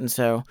conflict in it. And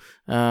so,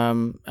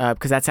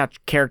 because that's how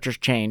characters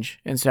change.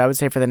 And so I would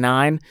say for the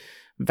 9,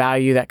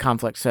 value that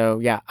conflict. So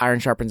yeah, iron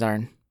sharpens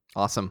iron.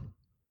 Awesome.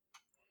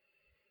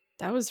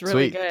 That was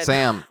really Sweet. good.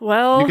 Sam,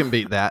 well, you can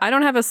beat that. I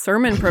don't have a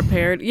sermon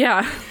prepared.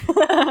 Yeah.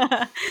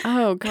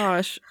 Oh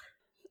gosh.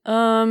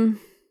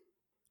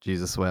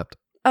 Jesus wept.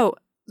 Oh.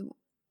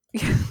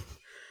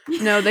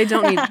 No, they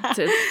don't need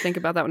to think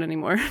about that one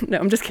anymore. No,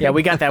 I'm just kidding. Yeah,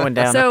 we got that one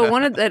down. So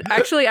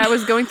actually, I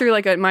was going through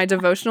my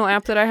devotional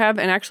app that I have,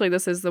 and actually,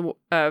 this is the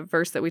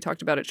verse that we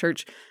talked about at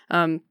church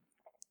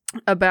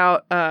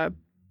about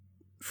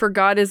for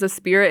God is a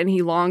spirit, and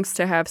He longs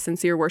to have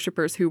sincere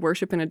worshipers who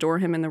worship and adore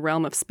Him in the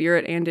realm of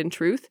spirit and in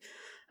truth.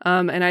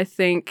 And I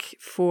think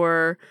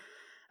for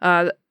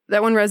that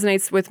one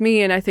resonates with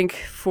me, and I think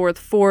for the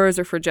 4s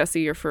or for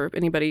Jesse or for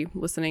anybody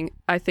listening,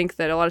 I think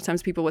that a lot of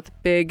times people with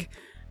big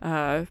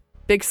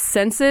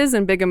senses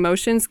and big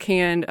emotions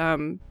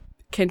can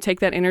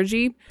take that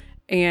energy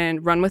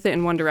and run with it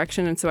in one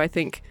direction. And so I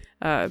think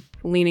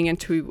leaning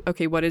into,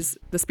 okay, what is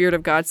the Spirit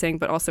of God saying,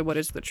 but also what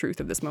is the truth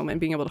of this moment,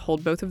 being able to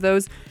hold both of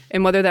those,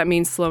 and whether that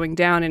means slowing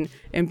down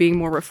and being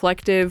more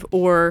reflective,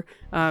 or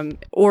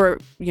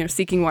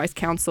seeking wise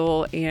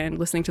counsel and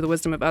listening to the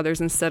wisdom of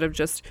others, instead of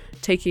just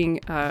taking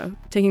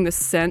the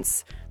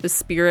sense, the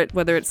Spirit,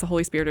 whether it's the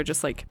Holy Spirit or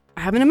just like,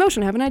 I have an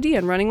emotion, I have an idea,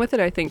 and running with it.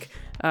 I think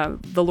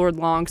the Lord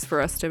longs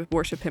for us to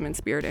worship Him in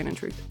spirit and in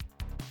truth.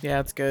 Yeah,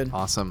 that's good.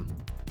 Awesome.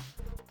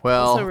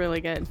 Well, also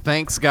really good.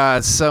 Thanks,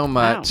 guys, so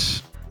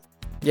much. Wow.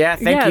 Yeah,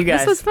 thank you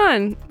guys. This was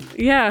fun.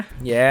 Yeah.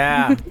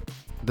 Yeah.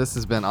 This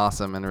has been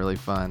awesome and really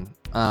fun.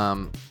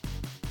 Yes.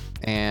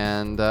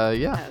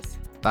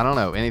 I don't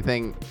know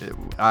anything.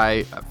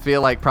 I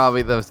feel like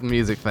probably the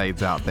music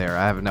fades out there.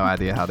 I have no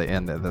idea how to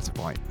end at this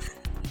point.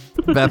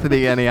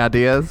 Bethany, any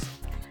ideas?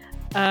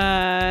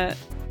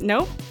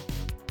 Nope.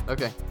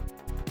 Okay.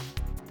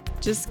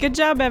 Just good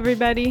job,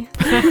 everybody.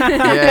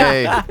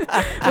 Yay.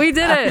 We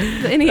did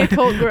it. The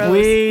Enneacult grows.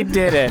 We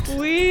did it.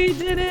 We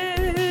did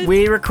it.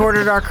 We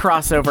recorded our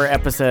crossover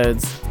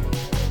episodes.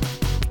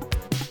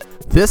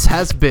 This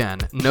has been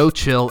No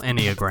Chill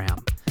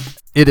Enneagram.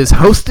 It is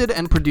hosted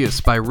and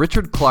produced by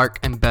Richard Clark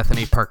and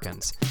Bethany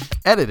Perkins.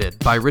 Edited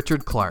by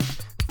Richard Clark.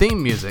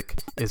 Theme music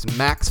is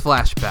Max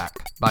Flashback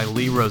by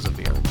Lee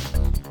Rosevere.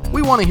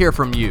 We want to hear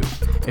from you.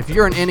 If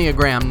you're an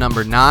Enneagram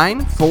number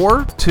 9,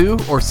 4, 2,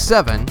 or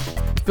 7,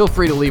 feel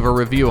free to leave a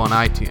review on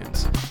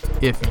iTunes.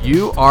 If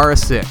you are a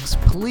 6,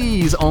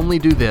 please only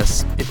do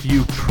this if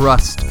you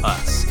trust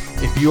us.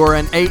 If you are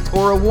an 8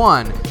 or a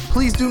 1,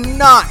 please do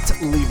not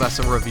leave us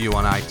a review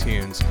on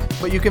iTunes.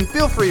 But you can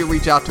feel free to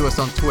reach out to us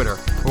on Twitter,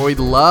 where we'd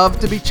love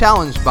to be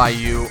challenged by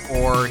you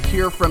or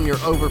hear from your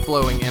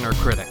overflowing inner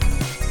critic.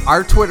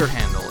 Our Twitter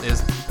handle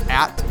is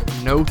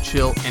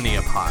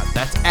 @NoChillEnneapod.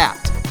 That's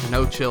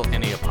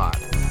 @NoChillEnneapod.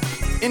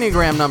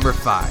 Enneagram number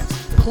 5.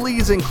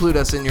 Please include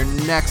us in your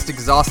next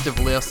exhaustive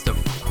list of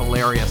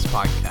hilarious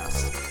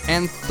podcasts.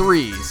 And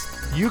 3s,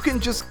 you can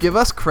just give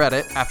us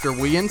credit after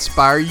we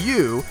inspire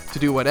you to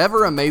do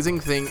whatever amazing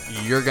thing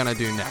you're going to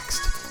do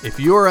next. If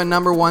you are a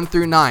number 1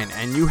 through 9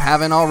 and you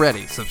haven't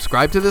already,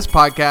 subscribe to this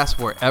podcast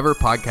wherever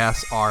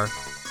podcasts are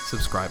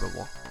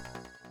subscribable.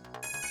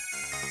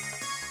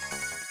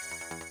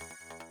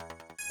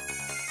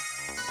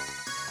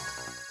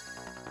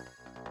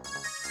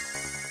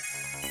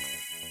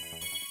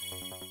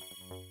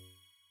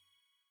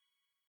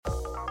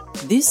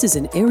 This is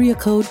an Area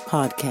Code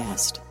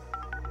Podcast.